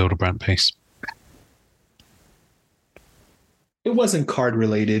not get the Hildebrandt piece. It wasn't card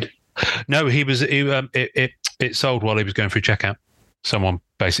related. No, it sold while he was going through checkout. Someone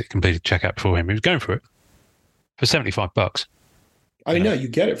basically completed checkout before him. He was going for it for $75. I know you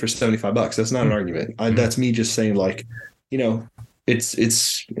get it for $75. That's not an argument. That's me just saying, like, you know, it's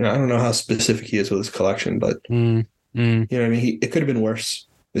you know, I don't know how specific he is with his collection, but you know what I mean? It could have been worse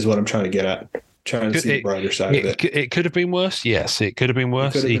is what I'm trying to get at. Trying to see the brighter side of it. It could have been worse. Yes, it could have been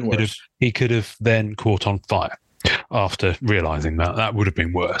worse. He could have then caught on fire after realizing that would have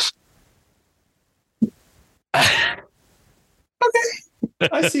been worse. Okay.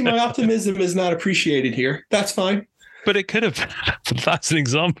 I see my optimism is not appreciated here. That's fine. But it could have. That's an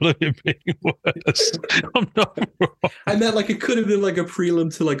example of it being worse. I'm not wrong. I meant like it could have been like a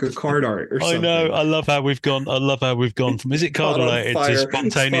prelim to like a card art or something. I know. I love how we've gone from is it card related to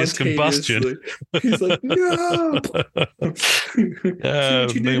spontaneous combustion? He's like, no.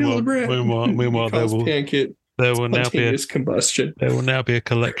 Meanwhile, there will now be combustion. There will now be a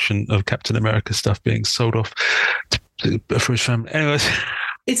collection of Captain America stuff being sold off for his family. Anyways.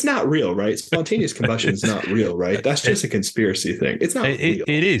 It's not real, right? Spontaneous combustion is not real, right? That's just a conspiracy thing. It's not real.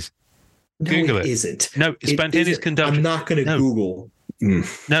 It is. Google it. It isn't. No, spontaneous combustion. I'm not going to Google.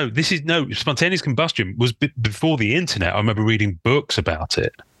 No, spontaneous combustion was before the internet. I remember reading books about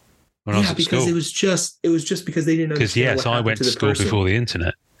it when I was at because school. it was just because they didn't understand. Because I went to school before the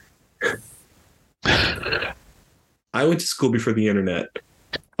internet. I went to school before the internet.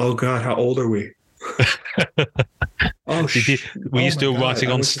 Oh God, how old are we? Were you still writing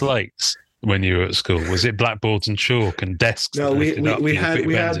on slates when you were at school? Was it blackboards and chalk and desks? No, we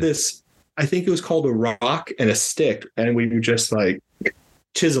had this. I think it was called a rock and a stick, and we were just like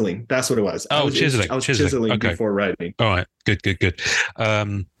chiseling. That's what it was. Chiseling. I was chiseling before writing. All right, good.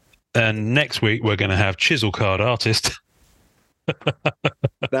 And next week we're going to have chisel card artist.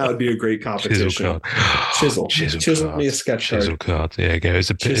 That would be a great competition. Chisel me a sketch card. Chisel card. There you go. Is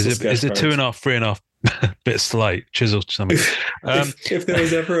it 2.5, 3.5 bit slate? Chisel something. If there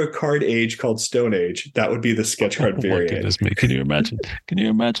was ever a card age called Stone Age, that would be the sketch card variant. My goodness me! Can you imagine?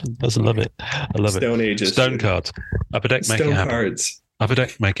 I love it. Stone Age. Stone cards. Upper deck, make it happen. Cards. Upper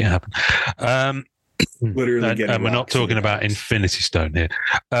deck, make it happen. Literally, and we're not talking about Infinity Stone here.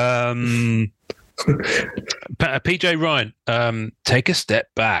 PJ Ryan, take a step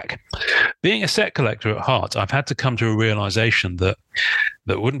back. Being a set collector at heart, I've had to come to a realization that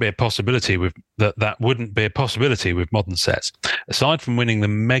wouldn't be a possibility with modern sets. Aside from winning the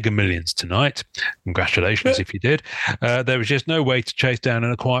Mega Millions tonight, congratulations if you did, there was just no way to chase down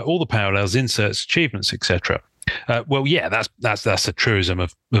and acquire all the parallels, inserts, achievements, etc. That's a truism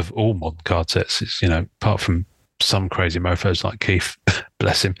of all modern card sets. It's, apart from some crazy mofos like Keith,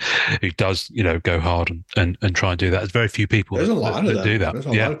 bless him, who does go hard and try and do that. There's very few people that do that. There's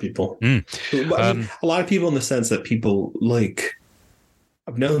a lot of people. A lot of people in the sense that people like.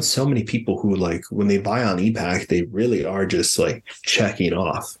 I've known so many people who when they buy on ePack, they really are just checking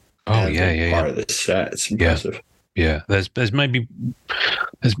off. Part of the set. It's impressive. Yeah. There's maybe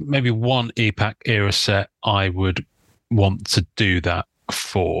one ePack era set I would want to do that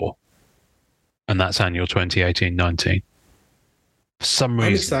for. And that's annual 2018-19. For some reason,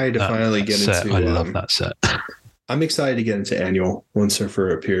 I'm excited to finally get into. I love that set. I'm excited to get into annual when Surfer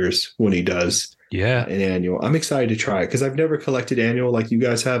appears, when he does. Yeah, an annual. I'm excited to try it because I've never collected annual like you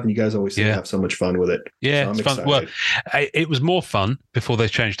guys have, and you guys always seem to have so much fun with it. Yeah, so it's fun. Well, it was more fun before they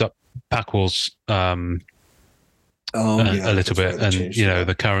changed up Pack Wars Oh, a little bit, and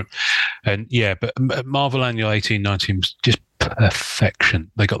the current, and but Marvel Annual 1819 was just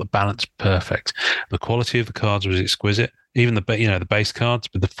perfection. They got the balance perfect. The quality of the cards was exquisite. Even the the base cards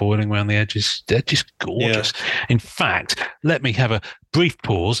with the foiling around the edges, they're just gorgeous. Yeah. In fact, let me have a brief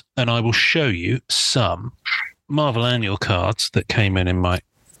pause, and I will show you some Marvel Annual cards that came in my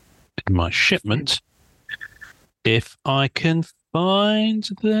shipment. If I can find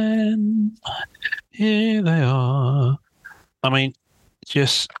them, here they are. I mean,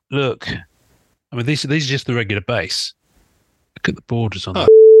 just look. I mean, these are just the regular base. Look at the borders on that.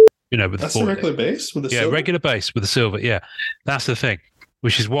 With that's the regular base with the silver? regular base with the silver. Yeah, that's the thing.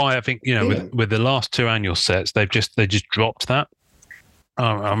 Which is why I think with the last two annual sets, they just dropped that.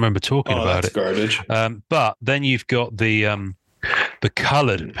 I remember talking about it. Garbage. But then you've got the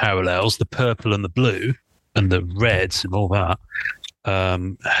coloured parallels, the purple and the blue, and the reds and all that.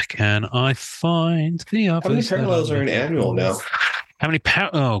 Can I find the others? How many parallels are in annual now? How many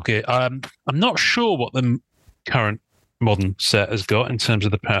okay. I'm not sure what the current modern set has got in terms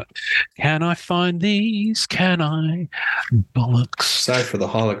of the Can I find these? Can I? Bollocks. Aside for the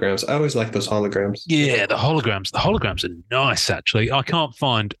holograms. I always like those holograms. Yeah, the holograms. The holograms are nice, actually. I can't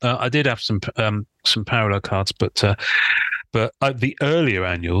find. I did have some parallel cards, but the earlier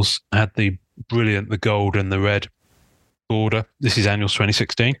annuals had the gold and the red border. This is annuals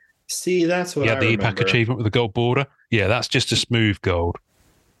 2016. See, that's what I remember. Yeah, the EPAC achievement with the gold border. Yeah, that's just a smooth gold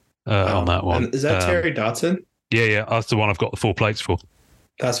on that one. And is that Terry Dodson? Yeah, that's the one I've got the 4 plates for.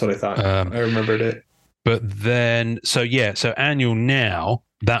 That's what I thought. I remembered it. But then, so annual now,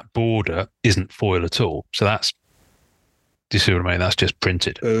 that border isn't foil at all. So do you see what I mean? That's just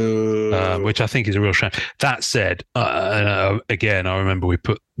printed, which I think is a real shame. That said, again, I remember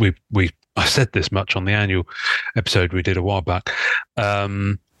I said this much on the annual episode we did a while back.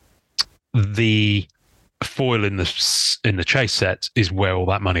 The foil in the chase sets is where all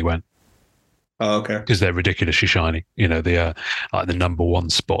that money went. Oh, okay. Because they're ridiculously shiny. The like the number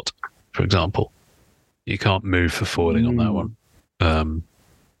one spot, for example. You can't move for foiling on that one.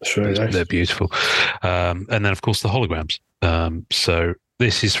 Sure, they're beautiful. And then, of course, the holograms. So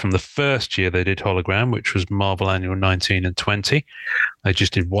this is from the first year they did hologram, which was Marvel Annual 19 and 20. They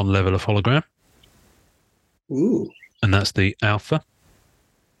just did one level of hologram. Ooh. And that's the alpha.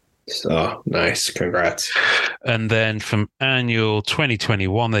 Oh, nice. Congrats. And then from Annual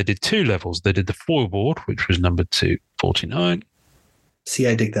 2021, they did 2 levels. They did the foil board, which was numbered to 49. See,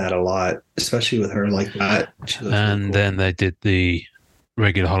 I dig that a lot, especially with her like that. And then they did the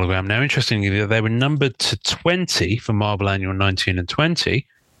regular hologram. Now, interestingly, they were numbered to 20 for Marvel Annual 19 and 20.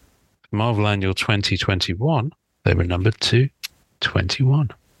 Marvel Annual 2021, they were numbered to 21.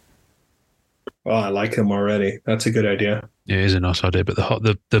 Oh, I like them already. That's a good idea. Yeah, it is a nice idea, but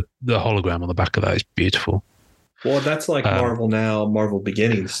the hologram on the back of that is beautiful. Well, that's like Marvel Now, Marvel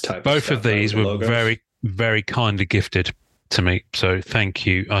Beginnings type. Both of these were very, very kindly gifted to me. So thank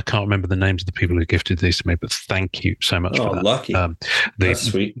you. I can't remember the names of the people who gifted these to me, but thank you so much for that. Lucky. That's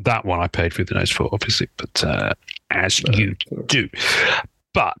sweet. That one I paid through the nose for, obviously, but as you do.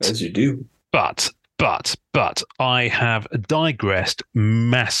 But as you do. But I have digressed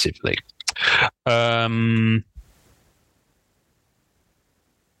massively.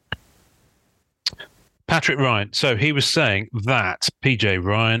 Patrick Ryan. So he was saying that PJ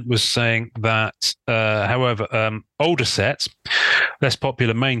Ryan was saying that, however, older sets, less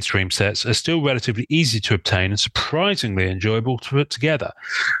popular mainstream sets, are still relatively easy to obtain and surprisingly enjoyable to put together.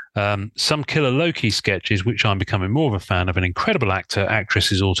 Some killer Loki sketches, which I'm becoming more of a fan of, an incredible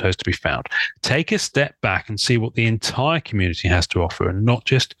actress is also to be found. Take a step back and see what the entire community has to offer, and not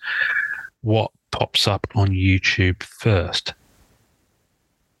just what pops up on YouTube first.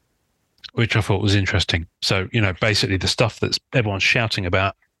 Which I thought was interesting. So, basically the stuff that's everyone's shouting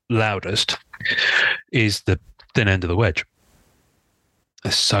about loudest is the thin end of the wedge.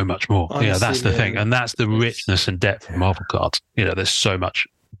 There's so much more. Honestly, that's the thing. And that's the richness and depth of Marvel cards. There's so much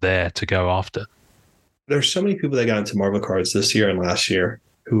there to go after. There's so many people that got into Marvel cards this year and last year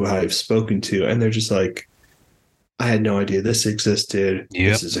who I've spoken to, and they're just like, I had no idea this existed.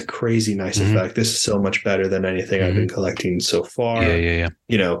 Yep. This is a crazy nice effect. This is so much better than anything I've been collecting so far. Yeah.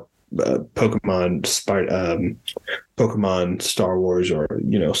 Pokemon, Star Wars, or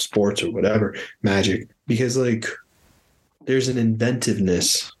sports or whatever, Magic, because there's an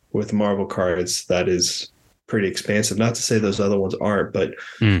inventiveness with Marvel cards that is pretty expansive. Not to say those other ones aren't, but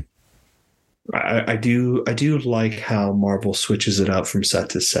I do like how Marvel switches it up from set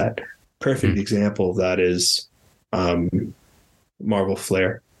to set. Perfect example of that is Marvel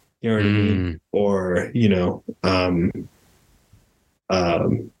Flair. You know what I mean? Or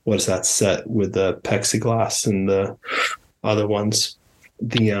what is that set with the plexiglass and the other ones,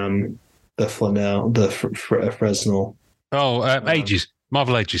 the Fresnel, Fresnel. Ages,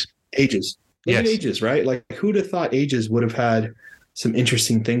 Marvel Ages. Ages. Look at Ages, right? Like, who'd have thought Ages would have had some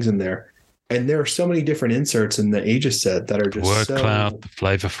interesting things in there? And there are so many different inserts in the Ages set that are just Word cloud, the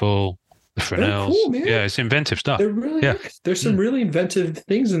flavorful, the Fresnels. Cool, man. Yeah, it's inventive stuff. They're really nice. There's some really inventive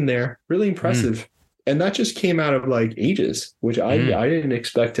things in there, really impressive. And that just came out of like Ages, which I didn't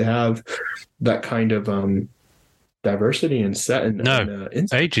expect to have that kind of diversity and set.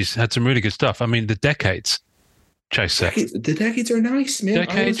 Ages had some really good stuff. I mean, the Decades chase set. The Decades are nice, man.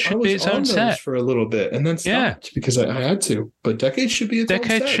 Decades should be its own set for a little bit, and then stopped because I had to. But Decades should be its own set.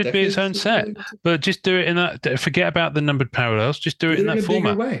 Decades should be its own set, but just do it in that. Forget about the numbered parallels. Just do it in that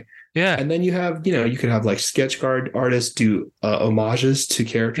format. Way. Yeah, and then you have, you could have like sketch card artists do homages to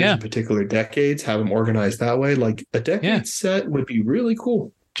characters in particular decades. Have them organized that way. Like a decade set would be really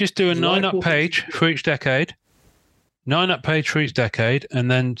cool. Just do a 9-up page for each decade. 9-up page for each decade,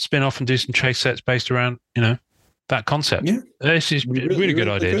 and then spin off and do some chase sets based around that concept. Yeah, this is really good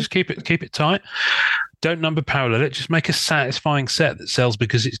idea. Just keep it tight. Don't number parallel it. Just make a satisfying set that sells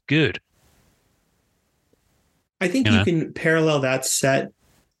because it's good. I think you can parallel that set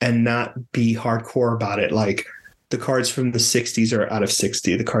and not be hardcore about it. Like the cards from the 60s are out of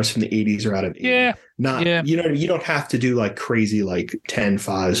 60. The cards from the 80s are out of 80. Yeah. You don't have to do like crazy like 10,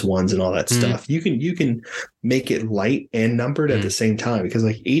 5s, 1s and all that stuff. You can make it light and numbered at the same time, because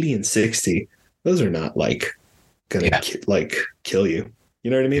like 80 and 60, those are not like gonna kill you. You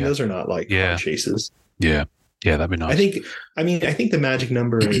know what I mean? Those are not like card chases. Yeah. Yeah, that'd be nice. I think the magic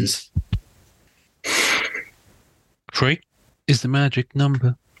number is 3 is the magic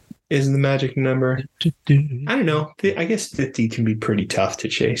number. Is the magic number. I don't know. I guess 50 can be pretty tough to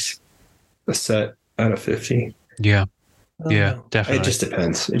chase a set out of 50. Yeah. Yeah, definitely. It just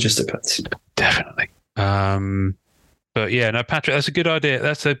depends. Definitely. But yeah, no, Patrick, that's a good idea.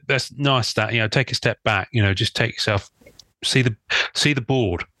 That's nice that, take a step back, just take yourself, see the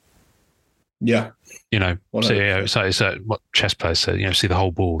board. Yeah. So what chess players say, see the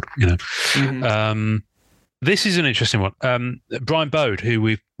whole board, Mm-hmm. This is an interesting one. Brian Bode, who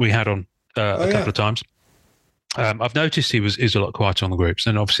we had on a couple of times. I've noticed he's a lot quieter on the groups,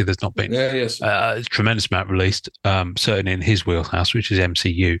 and obviously there's not been a tremendous amount released, certainly in his wheelhouse, which is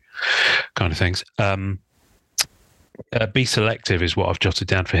MCU kind of things. Be selective is what I've jotted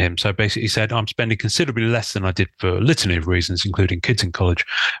down for him. So basically he said, I'm spending considerably less than I did for a litany of reasons, including kids in college,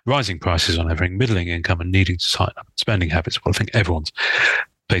 rising prices on everything, middling income, and needing to tighten up spending habits. Well, I think everyone's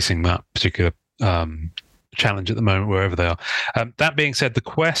facing that particular challenge at the moment, wherever they are. That being said, the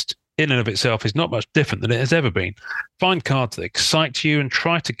quest in and of itself is not much different than it has ever been. Find cards that excite you and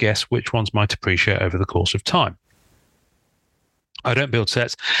try to guess which ones might appreciate over the course of time. I don't build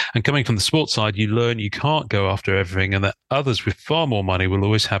sets, and coming from the sports side, you learn you can't go after everything, and that others with far more money will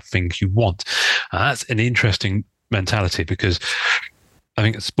always have things you want. And that's an interesting mentality, because I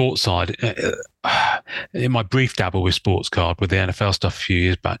think the sports side, in my brief dabble with sports card with the NFL stuff a few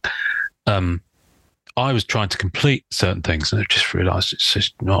years back, I was trying to complete certain things, and I just realised it's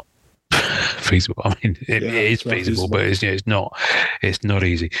just not feasible. I mean, it is feasible, but it's not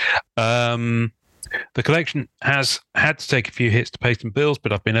easy. The collection has had to take a few hits to pay some bills,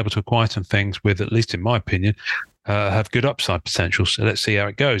 but I've been able to acquire some things with, at least in my opinion, have good upside potential. So let's see how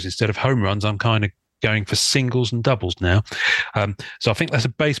it goes. Instead of home runs, I'm kind of going for singles and doubles now. So I think that's a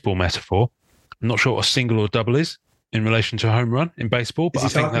baseball metaphor. I'm not sure what a single or double is in relation to a home run in baseball. But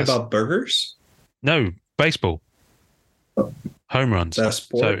is he talking about burgers? No, baseball. Home runs. That's a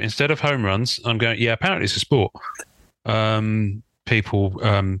sport. So instead of home runs, I'm going, apparently it's a sport.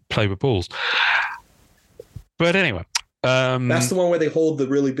 People play with balls. But anyway. That's the one where they hold the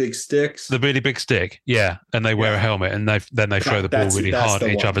really big sticks. The really big stick, yeah. And they wear a helmet, and they throw the ball really hard at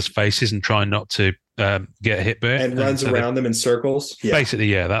each other's faces and try not to get hit by it. And runs around them in circles. Yeah. Basically,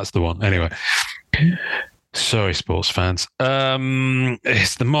 yeah, that's the one. Anyway. Sorry, sports fans.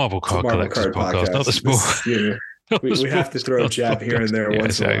 It's the Marvel Card Collectors podcast, not the sport. We have to throw a jab here and there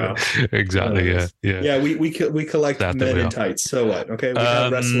once in a while. Exactly, yeah. Yeah, we collect men in tights. So what? Okay, we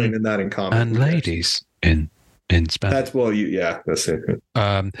have wrestling in that in common. And ladies in Spanish. That's it.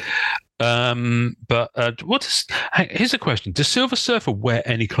 Here's a question. Does Silver Surfer wear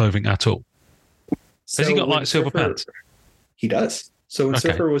any clothing at all? Has he got like silver pants? He does. So when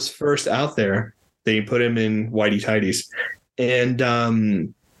Surfer was first out there, they put him in whitey tighties, and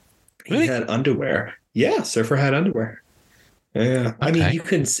he had underwear. Yeah, Surfer had underwear. Yeah, I mean, you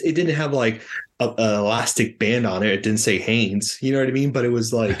couldn't. It didn't have like an elastic band on it. It didn't say Hanes. You know what I mean? But it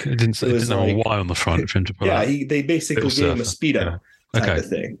was like it didn't have a Y on the front for him to put. Yeah, they basically gave him a Speedo. type Okay. of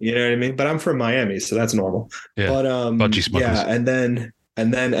thing. You know what I mean? But I'm from Miami, so that's normal. Yeah. But Budgie smugglers. yeah,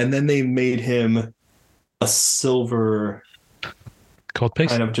 and then they made him a silver Codpiece.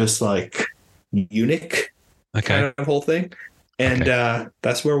 kind of just like eunuch Okay. kind of whole thing. And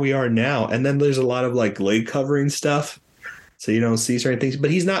that's where we are now. And then there's a lot of like leg covering stuff. So you don't see certain things,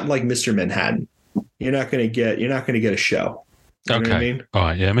 but he's not like Mr. Manhattan. You're not gonna get a show. You know what I mean? All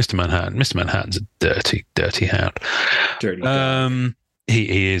right. Yeah. Mr. Manhattan. Mr. Manhattan's a dirty hound. Dirty. dog.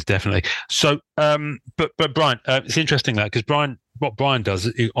 He is definitely. So, but Brian, it's interesting that because what Brian does,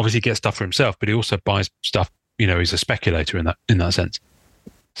 he obviously gets stuff for himself, but he also buys stuff. You know, he's a speculator in that sense.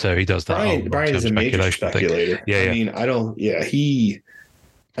 So he does that. Brian is a major speculator. Thing. Yeah. I mean, I don't. Yeah, he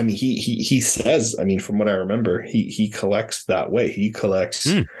says. I mean, from what I remember, he collects that way. He collects,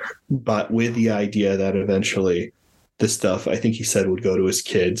 but with the idea that eventually the stuff, I think he said, would go to his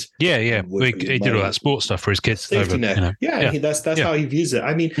kids. Yeah. He did all that sports stuff for his kids. Safety net. You know. Yeah. That's how he views it.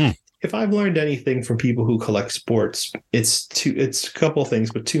 I mean, if I've learned anything from people who collect sports, it's a couple of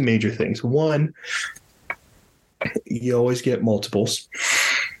things, but two major things. One, you always get multiples.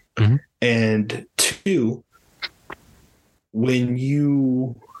 Mm-hmm. And two, when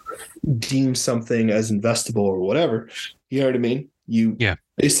you deem something as investable or whatever, you know what I mean? You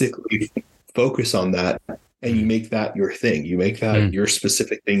basically focus on that and you make that your thing. You make that your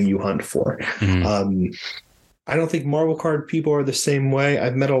specific thing you hunt for. I don't think Marvel card people are the same way.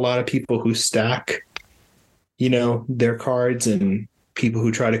 I've met a lot of people who stack, their cards, and people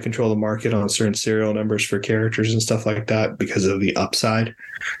who try to control the market on certain serial numbers for characters and stuff like that because of the upside.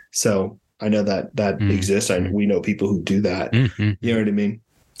 So I know that exists. We know people who do that. You know what I mean?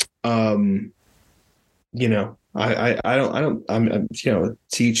 I'm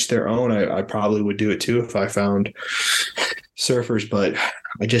to each their own. I probably would do it too if I found surfers, but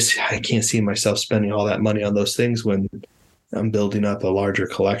I can't see myself spending all that money on those things when I'm building up a larger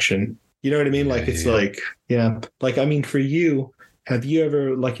collection. You know what I mean? Like, it's like, I mean, for you, have you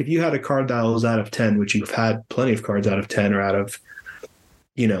ever, like, if you had a card that was out of 10, which you've had plenty of cards out of 10 or out of,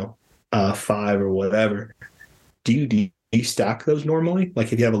 5 or whatever, do you stack those normally?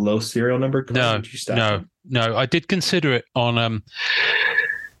 Like, if you have a low serial number card, would you stack them? No. I did consider it on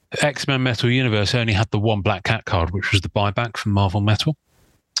X-Men Metal Universe. Only had the one Black Cat card, which was the buyback from Marvel Metal.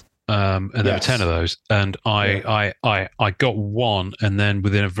 And there were 10 of those, and I got one, and then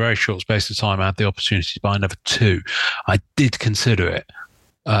within a very short space of time, I had the opportunity to buy another 2. I did consider it,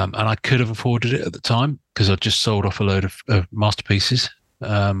 and I could have afforded it at the time because I just sold off a load of masterpieces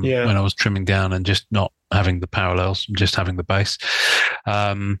when I was trimming down and just not having the parallels, just having the base.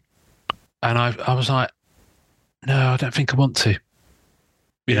 And I was like, no, I don't think I want to,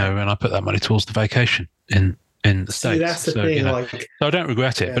 and I put that money towards the vacation in the States. That's the thing. So I don't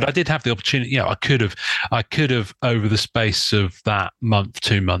regret it, but I did have the opportunity. I could have over the space of that month,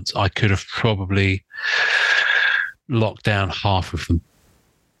 2 months, I could have probably locked down half of them.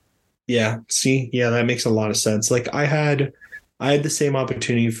 Yeah. See, that makes a lot of sense. Like, I had the same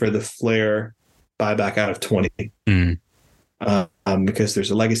opportunity for the Flare buyback out of 20. Because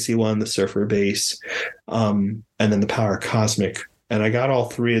there's a legacy one, the Surfer base, and then the Power Cosmic. And I got all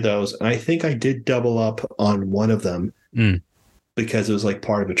 3 of those. And I think I did double up on one of them because it was like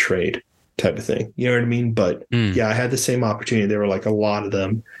part of a trade type of thing. You know what I mean? But I had the same opportunity. There were like a lot of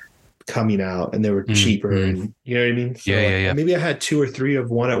them coming out and they were cheaper. And you know what I mean? So maybe I had 2 or 3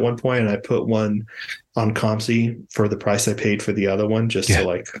 of one at one point, and I put one on ComC for the price I paid for the other one, just to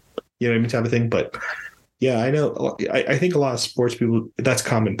like, you know what I mean, type of thing. But I know. I think a lot of sports people, that's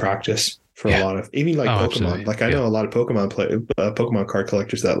common practice. For a lot of, even like Pokemon, absolutely. Like I know a lot of Pokemon card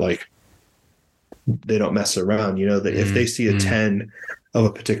collectors that like they don't mess around. That if they see a 10 of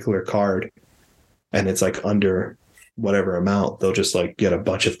a particular card and it's like under whatever amount, they'll just like get a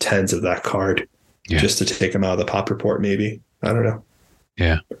bunch of 10s of that card just to take them out of the pop report. Maybe, I don't know.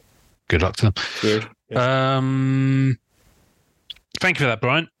 Yeah. Good luck to them. Weird. Yeah. Thank you for that,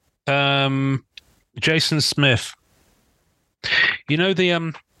 Brian. Jason Smith.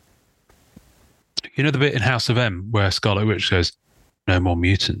 The bit in House of M where Scarlet Witch says, "No more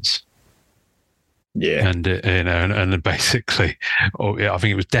mutants." Yeah, and and then basically, I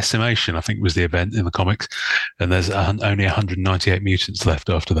think it was Decimation. I think it was the event in the comics, and there's only 198 mutants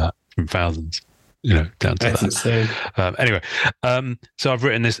left after that from thousands. Down to that's that. Insane. Anyway, so I've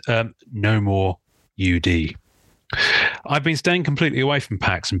written this. No more UD. I've been staying completely away from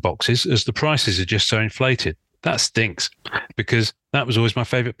packs and boxes as the prices are just so inflated. That stinks because that was always my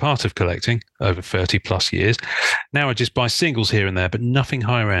favorite part of collecting over 30 plus years. Now I just buy singles here and there, but nothing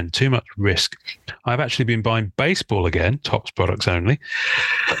higher end, too much risk. I've actually been buying baseball again, Topps products only.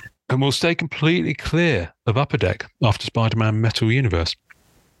 And we'll stay completely clear of Upper Deck after Spider-Man Metal Universe.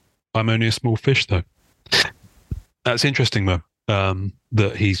 I'm only a small fish, though. That's interesting, though,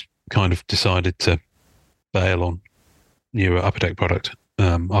 that he's kind of decided to bail on newer Upper Deck product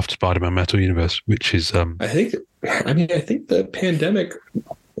after Spider-Man Metal Universe, which is... I think the pandemic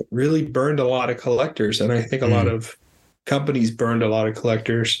really burned a lot of collectors, and I think a lot of companies burned a lot of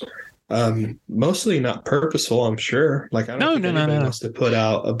collectors. Mostly not purposeful, I'm sure. Like, I don't think anybody wants to put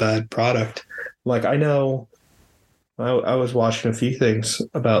out a bad product. Like, I know I was watching a few things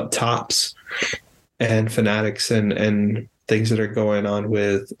about Topps and Fanatics and things that are going on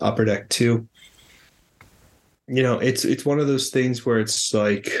with Upper Deck 2. You know, it's one of those things where it's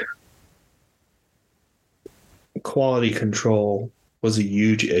like quality control was a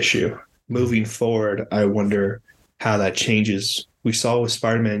huge issue. Moving forward, I wonder how that changes. We saw with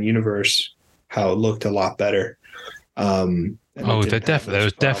Spider-Man Universe how it looked a lot better. There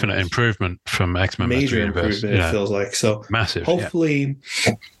was definite improvement from X-Men Major Metal Universe. improvement, it feels like. So massive. Hopefully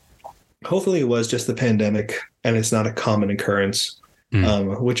it was just the pandemic and it's not a common occurrence.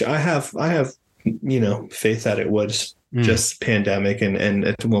 Which I have, faith that it was just pandemic and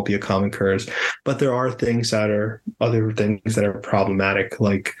it won't be a common occurrence. But there are other things that are problematic,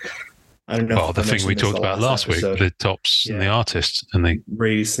 like, I don't know. Well, the thing we talked about last week, the Topps and the artists and the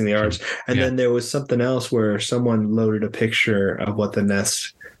race and the artists. And then there was something else where someone loaded a picture of what the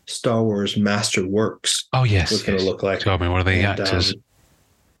next Star Wars Master Works was going to look like. Told me one of the actors.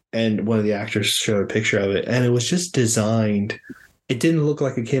 And one of the actors showed a picture of it, and it was just designed. It didn't look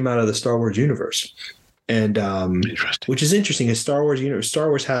like it came out of the Star Wars universe. And which is interesting, because Star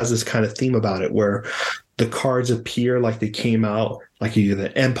Wars has this kind of theme about it where the cards appear like they came out, like either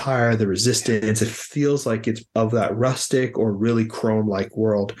the Empire, the Resistance. It feels like it's of that rustic or really chrome-like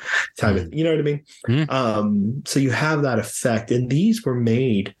world type of, you know what I mean? So you have that effect, and these were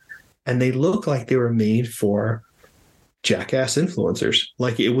made, and they look like they were made for jackass influencers.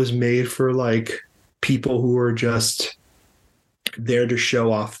 Like, it was made for like people who were just there to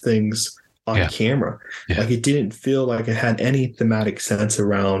show off things on camera. Like, it didn't feel like it had any thematic sense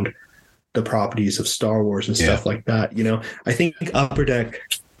around the properties of Star Wars and stuff like that. You know, I think Upper Deck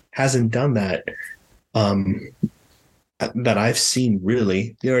hasn't done that that I've seen,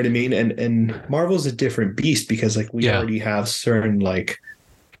 really. You know what I mean? And Marvel's a different beast, because like we already have certain like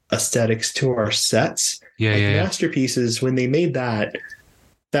aesthetics to our sets. Masterpieces, when they made that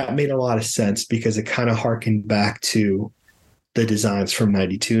made a lot of sense, because it kind of harkened back to the designs from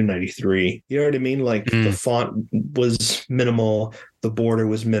 92, 93. You know what I mean? Like the font was minimal, the border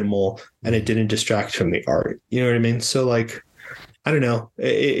was minimal, and it didn't distract from the art. You know what I mean? So like, I don't know.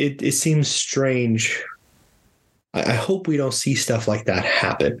 It seems strange. I hope we don't see stuff like that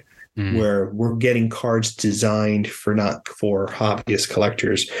happen, where we're getting cards designed not for hobbyist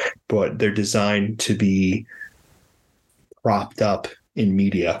collectors, but they're designed to be propped up in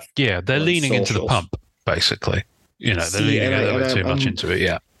media. Yeah, they're leaning into the pump, basically. You know, they're leaning a little bit too much into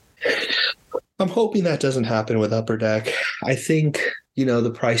it, I'm hoping that doesn't happen with Upper Deck. I think,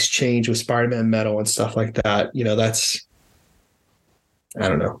 the price change with Spider-Man Metal and stuff like that, that's, I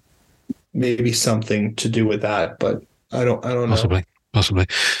don't know, maybe something to do with that, but I don't know. Possibly.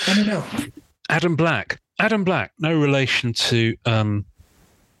 I don't know. Adam Black, no relation to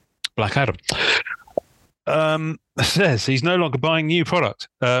Black Adam. Says he's no longer buying new product.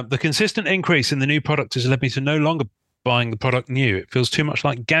 The consistent increase in the new product has led me to no longer buying the product new. It feels too much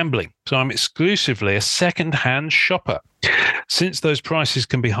like gambling. So I'm exclusively a second-hand shopper. Since those prices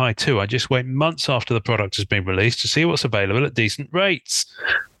can be high too, I just wait months after the product has been released to see what's available at decent rates.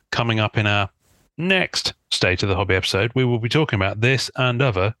 Coming up in our next State of the Hobby episode, we will be talking about this and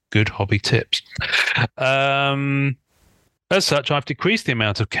other good hobby tips. As such, I've decreased the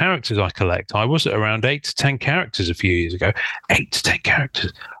amount of characters I collect. I was at around 8 to 10 characters a few years ago. 8 to 10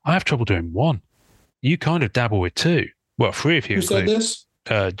 characters. I have trouble doing one. You kind of dabble with 2. Well, 3 if you include. Who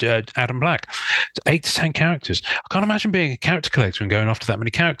said this? Adam Black. It's 8 to 10 characters. I can't imagine being a character collector and going after that many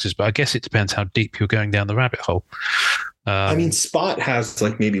characters, but I guess it depends how deep you're going down the rabbit hole. I mean, Spot has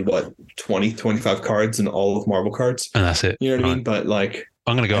like maybe 20, 25 cards in all of Marvel cards. And that's it. You know what I mean? But like,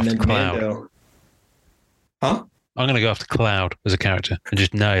 I'm going to go after Cloud. Mando. Huh? I'm going to go after Cloud as a character and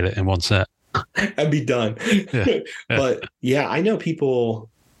just nail it in one set. I'd be done. But yeah, I know people.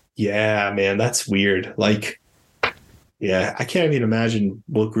 Yeah, man, that's weird. Like, yeah, I can't even imagine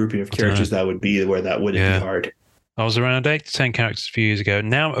what grouping of characters that would be where that wouldn't be hard. I was around 8 to 10 characters a few years ago.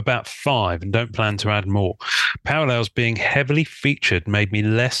 Now I'm about 5 and don't plan to add more. Parallels being heavily featured made me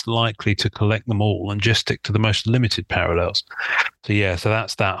less likely to collect them all and just stick to the most limited parallels. So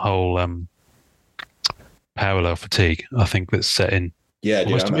that's that whole parallel fatigue, I think, that's set in Yeah, dude,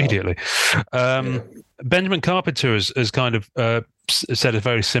 almost I'm out. immediately. Benjamin Carpenter has kind of said a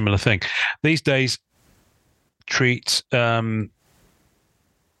very similar thing. These days, treats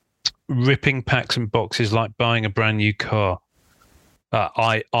ripping packs and boxes like buying a brand new car.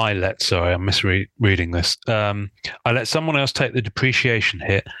 Sorry, I'm misreading this. I let someone else take the depreciation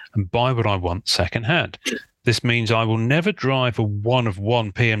hit and buy what I want secondhand. This means I will never drive a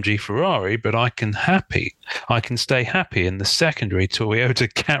one-of-one PMG Ferrari, but I can stay happy in the secondary Toyota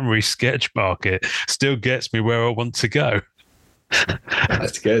Camry sketch market. Still gets me where I want to go.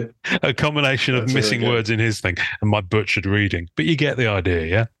 That's good. A combination of missing words in his thing and my butchered reading, but you get the idea,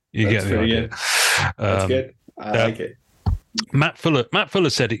 yeah? You get the idea. Good. That's good. I like it. Matt Fuller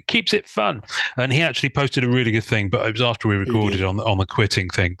said it keeps it fun, and he actually posted a really good thing, but it was after we recorded on the quitting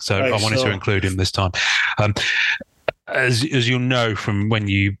thing, so I wanted to include him this time. As you'll know from when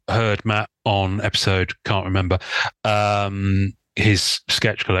you heard Matt on episode, can't remember, his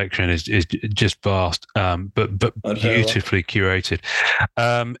sketch collection is just vast, but beautifully curated.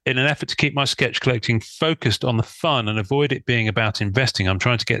 In an effort to keep my sketch collecting focused on the fun and avoid it being about investing, I'm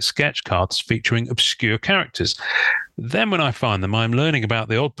trying to get sketch cards featuring obscure characters. Then when I find them, I'm learning about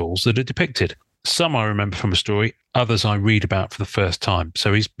the oddballs that are depicted. Some I remember from a story, others I read about for the first time.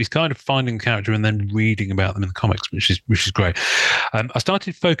 So he's kind of finding the character and then reading about them in the comics, which is great. I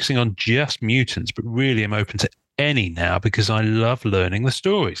started focusing on just mutants, but really am open to any now because I love learning the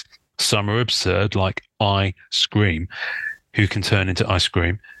stories. Some are absurd, like I Scream, who can turn into ice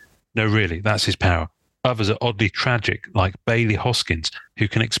cream. No, really, that's his power. Others are oddly tragic, like Bailey Hoskins, who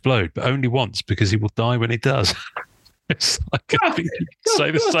can explode, but only once because he will die when he does. It's like I think you can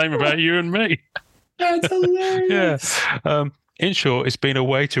say the same about you and me. That's hilarious. Yeah. In short, it's been a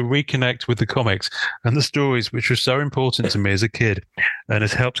way to reconnect with the comics and the stories which were so important to me as a kid and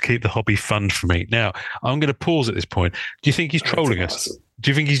has helped keep the hobby fun for me. Now, I'm going to pause at this point. Do you think he's trolling us? Do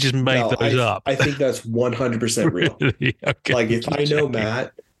you think he's just made those up? I think that's 100% real. Really? Okay. Like, if I know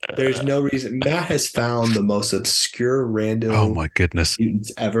Matt, there's no reason. Matt has found the most obscure random oh my goodness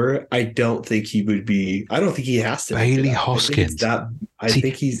mutants ever. I don't think he would be. I don't think he has to. Bailey Hoskins. I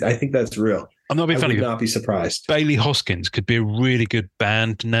think that's real. I'm not being funny. I would not be surprised. Bailey Hoskins could be a really good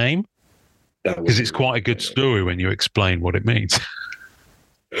band name because it's quite a good story when you explain what it means.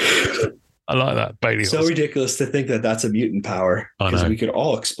 I like that, Bailey. So Hoskins. Ridiculous to think that that's a mutant power because we could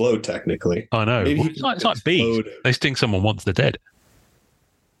all explode technically. I know. Well, it's like bees. They sting someone once they're dead.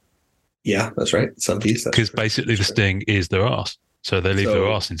 Yeah, that's right. Some bees. Because basically the sting is their ass. So they leave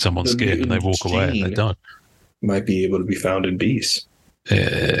their ass in someone's skin and they walk away and they die. Might be able to be found in bees.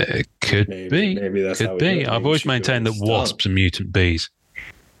 Could be. Maybe that's could be. I've always maintained that wasps are mutant bees.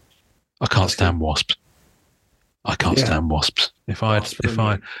 I can't stand wasps. I can't stand wasps.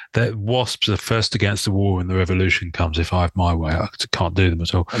 The wasps are first against the war when the revolution comes. If I have my way, I can't do them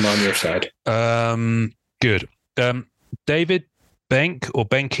at all. I'm on your side. Good. David Benk or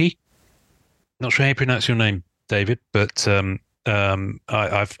Benke. Not sure how you pronounce your name, David, but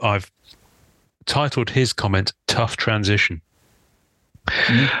I've titled his comment "Tough Transition."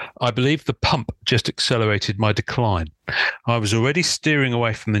 I believe the pump just accelerated my decline. I was already steering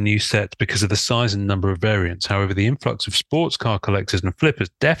away from the new set because of the size and number of variants. However, the influx of sports car collectors and flippers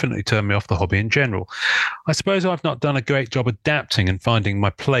definitely turned me off the hobby in general. I suppose I've not done a great job adapting and finding my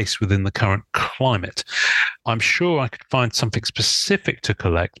place within the current climate. I'm sure I could find something specific to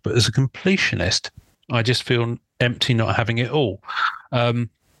collect, but as a completionist, I just feel empty not having it all.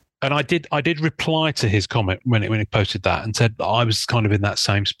 And I did reply to his comment when he posted that and said that I was kind of in that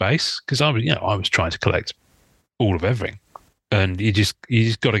same space because I was trying to collect all of everything, and you just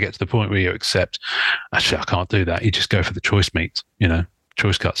got to get to the point where you accept actually I can't do that. You just go for the choice meats,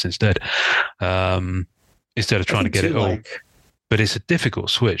 choice cuts instead of trying to get it all. But it's a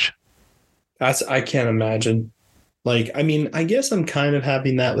difficult switch. I can't imagine. I guess I'm kind of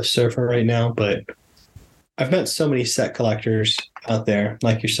having that with Surfer right now, but I've met so many set collectors out there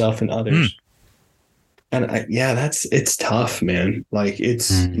like yourself and others. And it's tough, man.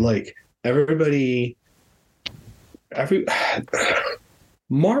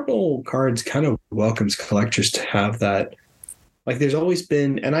 Marvel cards kind of welcomes collectors to have that. Like there's always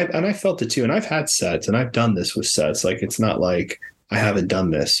been, and I felt it too. And I've had sets and I've done this with sets. Like, it's not like I haven't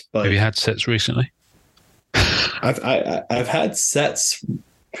done this, but have you had sets recently? I've had sets.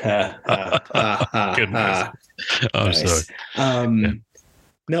 Goodness. I'm nice. Sorry.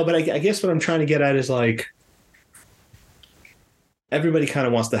 No, but I guess what I'm trying to get at is like everybody kind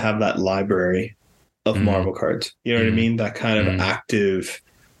of wants to have that library of Marvel cards. You know what I mean? That kind of active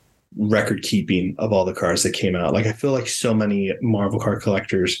record keeping of all the cards that came out. Like I feel like so many Marvel card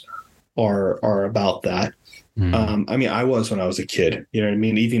collectors are about that. I mean, I was when I was a kid. You know what I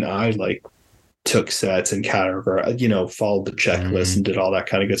mean? Even I like took sets and categorized, followed the checklist and did all that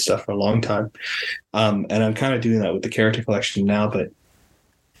kind of good stuff for a long time. And I'm kind of doing that with the character collection now, but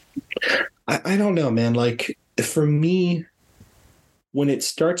I don't know, man. Like for me, when it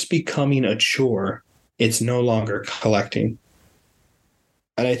starts becoming a chore, it's no longer collecting.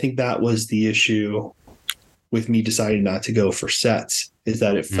 And I think that was the issue with me deciding not to go for sets, is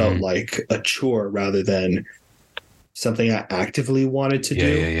that it felt like a chore rather than something I actively wanted to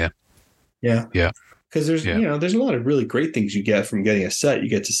do. Yeah. Because there's there's a lot of really great things you get from getting a set. You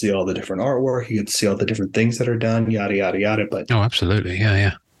get to see all the different artwork. You get to see all the different things that are done. Yada yada yada. But absolutely,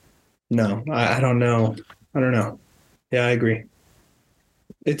 yeah. No, I don't know. Yeah, I agree.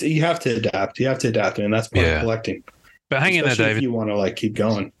 You have to adapt. And that's part of collecting. But hang in there, David. If you want to like keep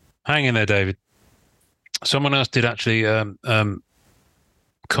going. Hang in there, David. Someone else did actually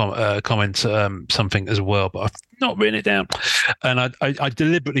comment something as well, but I've not written it down. And I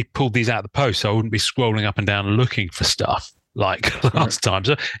deliberately pulled these out of the post so I wouldn't be scrolling up and down looking for stuff like last time.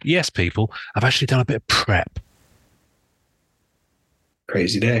 So yes, people, I've actually done a bit of prep.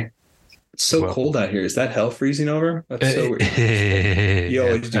 Crazy day. It's so cold out here. Is that hell freezing over? That's so weird. You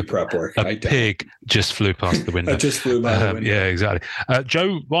always do prep work. A pig just flew past the window. Just flew by the window. Yeah, exactly.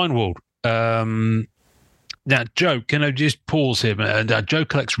 Joe Weinwald. Now, Joe, can I just pause here? Joe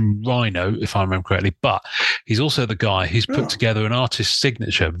collects from Rhino, if I remember correctly, but he's also the guy who's put together an artist's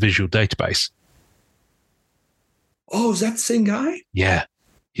signature visual database. Oh, is that the same guy? Yeah.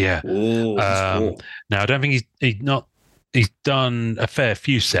 Oh, that's cool. Now, I don't think he's done a fair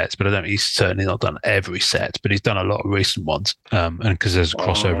few sets, but I don't think he's certainly not done every set, but he's done a lot of recent ones. And because there's a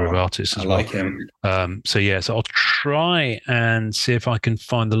crossover of artists as well. I like him. So I'll try and see if I can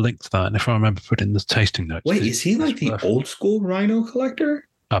find the link to that. And if I remember, put it in the tasting notes. Wait, is he like the old school Rhino collector?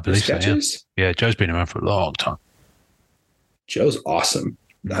 I believe so, yeah. Joe's been around for a long time. Joe's awesome.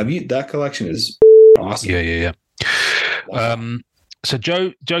 That collection is awesome. Yeah. Wow. So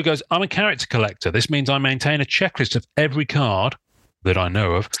Joe goes, I'm a character collector. This means I maintain a checklist of every card that I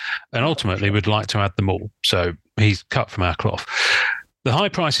know of and ultimately would like to add them all. So he's cut from our cloth. The high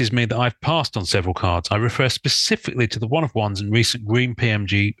prices mean that I've passed on several cards. I refer specifically to the one-of-ones and recent green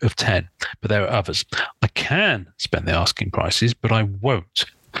PMG of 10, but there are others. I can spend the asking prices, but I won't.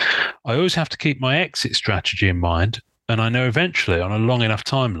 I always have to keep my exit strategy in mind, and I know eventually on a long enough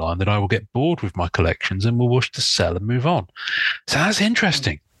timeline that I will get bored with my collections and will wish to sell and move on. So that's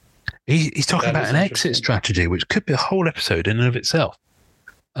interesting. He's talking about an exit strategy, which could be a whole episode in and of itself.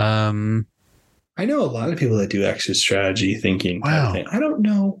 I know a lot of people that do exit strategy thinking. Wow. I don't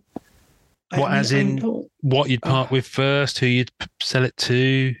know. What you'd part with first, who you'd sell it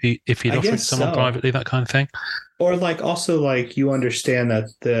to, if you'd offer it to someone privately, that kind of thing? Or you understand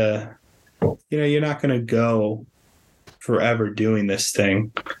that you're not going to go forever doing this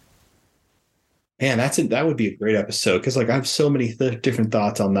thing. Man, that would be a great episode because I have so many different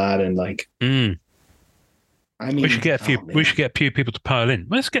thoughts on that and I mean, we should get a few. We should get a few people to pile in.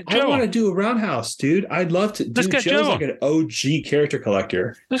 Let's get Joe. I want to do a roundhouse, dude. I'd love to. Let's get Joe. Joe's like an OG character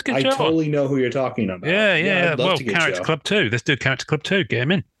collector. Let's get Joe. I totally know who you're talking about. Yeah. Well, Character Club 2. Let's do Character Club 2. Get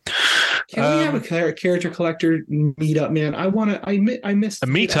him in. Can we have a character collector meetup, man? I missed a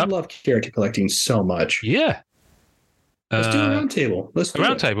meetup. I love character collecting so much. Yeah. Let's do a round table. Let's do a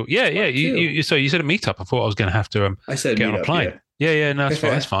round table. Yeah. You said a meetup. I thought I was going to have to. I said get meetup, on a plane. Yeah. No,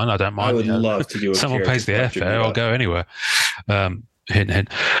 that's fine. I don't mind. I would love to do. Someone pays the airfare. I'll go anywhere. Hint.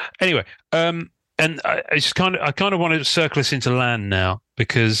 Anyway, and I kind of want to circle us into land now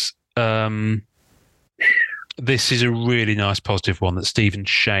because this is a really nice positive one that Stephen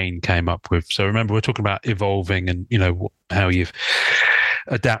Shane came up with. So remember, we're talking about evolving and how you've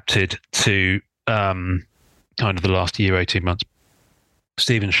adapted to kind of the last year, 18 months.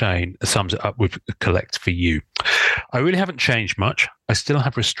 Stephen Shane sums it up with collect for you. I really haven't changed much. I still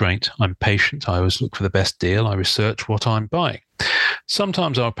have restraint. I'm patient. I always look for the best deal. I research what I'm buying.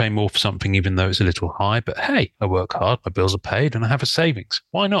 Sometimes I'll pay more for something even though it's a little high, but hey, I work hard, my bills are paid, and I have a savings.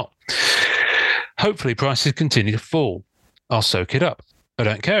 Why not? Hopefully prices continue to fall. I'll soak it up. I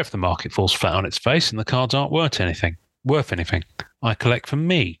don't care if the market falls flat on its face and the cards aren't worth anything. I collect for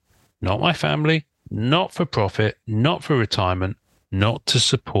me, not my family, not for profit, not for retirement, not to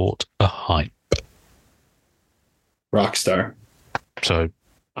support a hype. Rockstar. So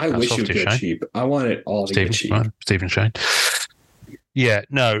I wish you would get cheap. I want it all to get cheap. Right, Stephen Shane. Yeah,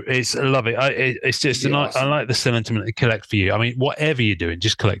 no, I love it. It's just I like the sentiment to collect for you. I mean, whatever you're doing,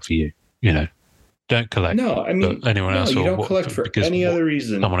 just collect for you. Don't collect. No, I mean anyone else. You don't collect for any other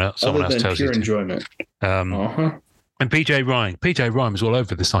reason. Someone else other than tells pure you to. enjoyment. And PJ Ryan was all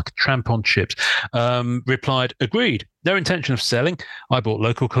over this like a tramp on chips, replied, agreed. No intention of selling. I bought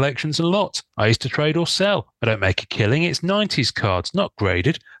local collections and lots. I used to trade or sell. I don't make a killing. It's 90s cards, not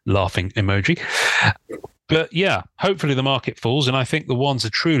graded. Laughing emoji. But yeah, hopefully the market falls. And I think the ones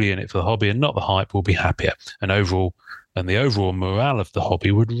are truly in it for the hobby and not the hype will be happier. And the overall morale of the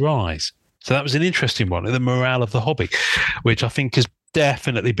hobby would rise. So that was an interesting one, the morale of the hobby, which I think has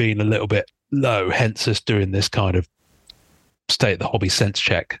definitely been a little bit low, hence us doing this kind of state of the hobby sense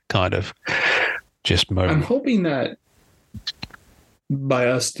check kind of just moment. I'm hoping that by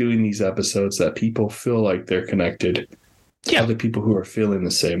us doing these episodes that people feel like they're connected to other people who are feeling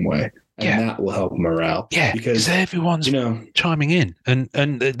the same way. And that will help morale. Yeah, because everyone's chiming in.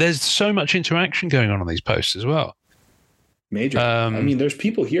 And there's so much interaction going on these posts as well. Major. I mean, there's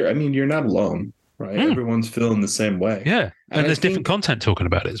people here. I mean, you're not alone, right? Everyone's feeling the same way. Yeah. And there's different content talking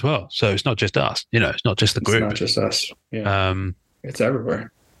about it as well. So it's not just us, it's not just the group. It's not just us. Yeah. It's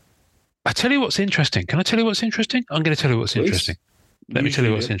everywhere. I tell you what's interesting. Can I tell you what's interesting? I'm going to tell you what's interesting. Let me tell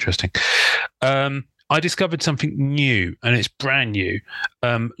you what's interesting. I discovered something new, and it's brand new.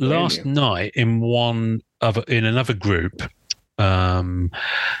 Last night in another group,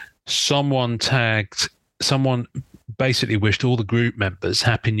 someone basically wished all the group members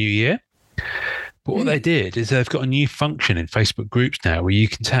Happy New Year. But what they did is they've got a new function in Facebook groups now where you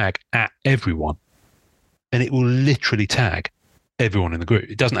can tag @everyone, and it will literally tag everyone in the group.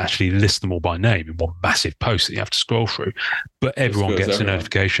 It doesn't actually list them all by name in one massive post that you have to scroll through, but everyone gets a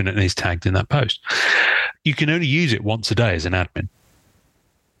notification and is tagged in that post. You can only use it once a day as an admin.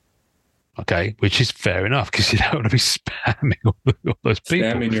 Okay, which is fair enough because you don't want to be spamming all those people.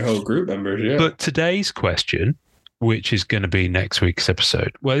 Spamming your whole group members, yeah. But today's question, which is going to be next week's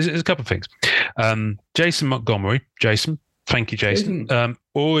episode, well, there's a couple of things. Jason Montgomery, thank you, Jason.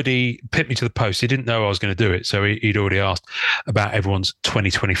 Already pipped me to the post. He didn't know I was going to do it, so he'd already asked about everyone's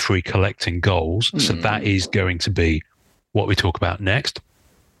 2023 collecting goals. So that is going to be what we talk about next.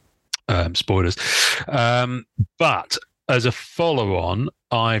 Spoilers. But as a follow-on,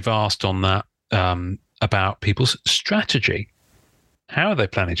 I've asked on that about people's strategy. How are they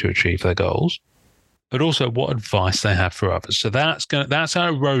planning to achieve their goals? But also what advice they have for others. So that's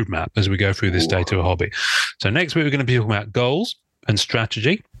our roadmap as we go through this day to a hobby. So next week we're going to be talking about goals and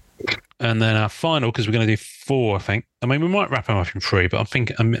strategy, and then our final, because we're going to do 4, I think. I mean, we might wrap them up in 3, but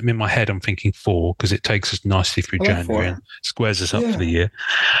I'm in my head, I'm thinking 4 because it takes us nicely through January and squares us up for the year.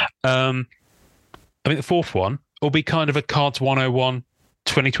 I think the 4th one will be kind of a Cards 101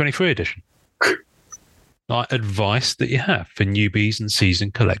 2023 edition. Like advice that you have for newbies and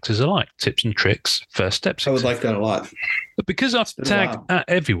seasoned collectors alike, tips and tricks, first steps. I would like that a lot. But because I've tagged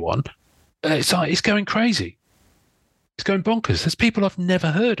 @everyone, it's going crazy. It's going bonkers. There's people I've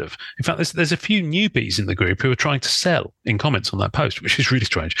never heard of. In fact, there's a few newbies in the group who are trying to sell in comments on that post, which is really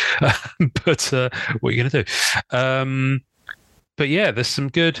strange. But what are you going to do? But yeah, there's some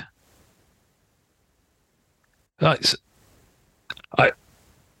good.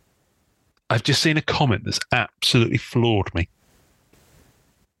 I've just seen a comment that's absolutely floored me.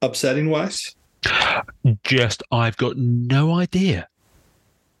 Upsetting wise? I've got no idea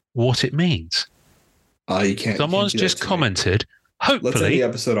what it means. You can't. Someone's just commented. Hopefully, let's end the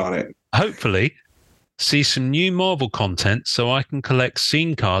episode on it. Hopefully, see some new Marvel content so I can collect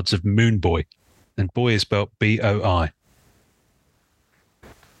scene cards of Moon Boy, and boy is spelled BOI.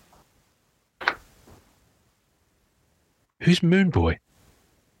 Who's Moon Boy?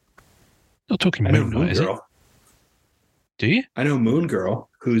 Not talking Moon Knight, is it? Do you? I know Moon Girl,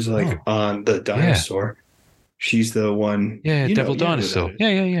 who's on the dinosaur. Yeah. She's the one. Yeah, Devil Dinosaur.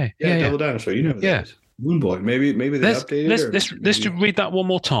 Yeah. Devil Dinosaur. You know that is. Moon Boy. Maybe they updated it. Let's just read that one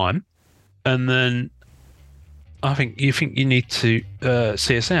more time, and then I think you need to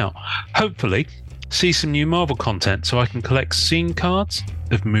see us out. Hopefully, see some new Marvel content so I can collect scene cards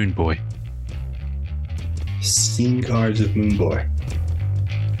of Moon Boy. Scene cards of Moon Boy.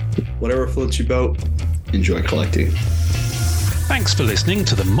 Whatever floats your boat, enjoy collecting. Thanks for listening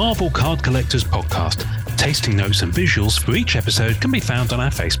to the Marvel Card Collectors Podcast. Tasting notes and visuals for each episode can be found on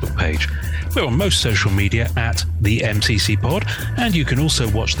our Facebook page. We're on most social media at the MCC Pod, and you can also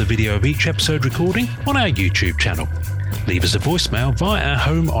watch the video of each episode recording on our YouTube channel. Leave us a voicemail via our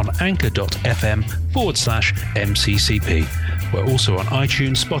home on anchor.fm/MCCP. We're also on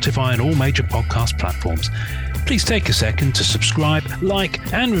iTunes, Spotify, and all major podcast platforms. Please take a second to subscribe, like,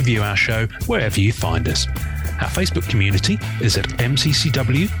 and review our show wherever you find us. Our Facebook community is at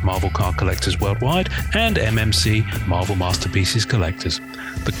MCCW, Marvel Card Collectors Worldwide, and MMC, Marvel Masterpieces Collectors.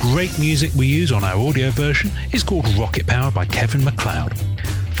 The great music we use on our audio version is called Rocket Power by Kevin MacLeod.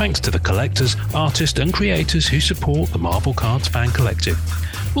 thanks to the collectors, artists, and creators who support the Marvel Cards Fan Collective.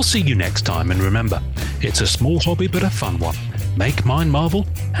 We'll see you next time, and remember, it's a small hobby but a fun one. Make mine Marvel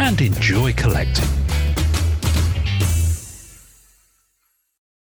and enjoy collecting.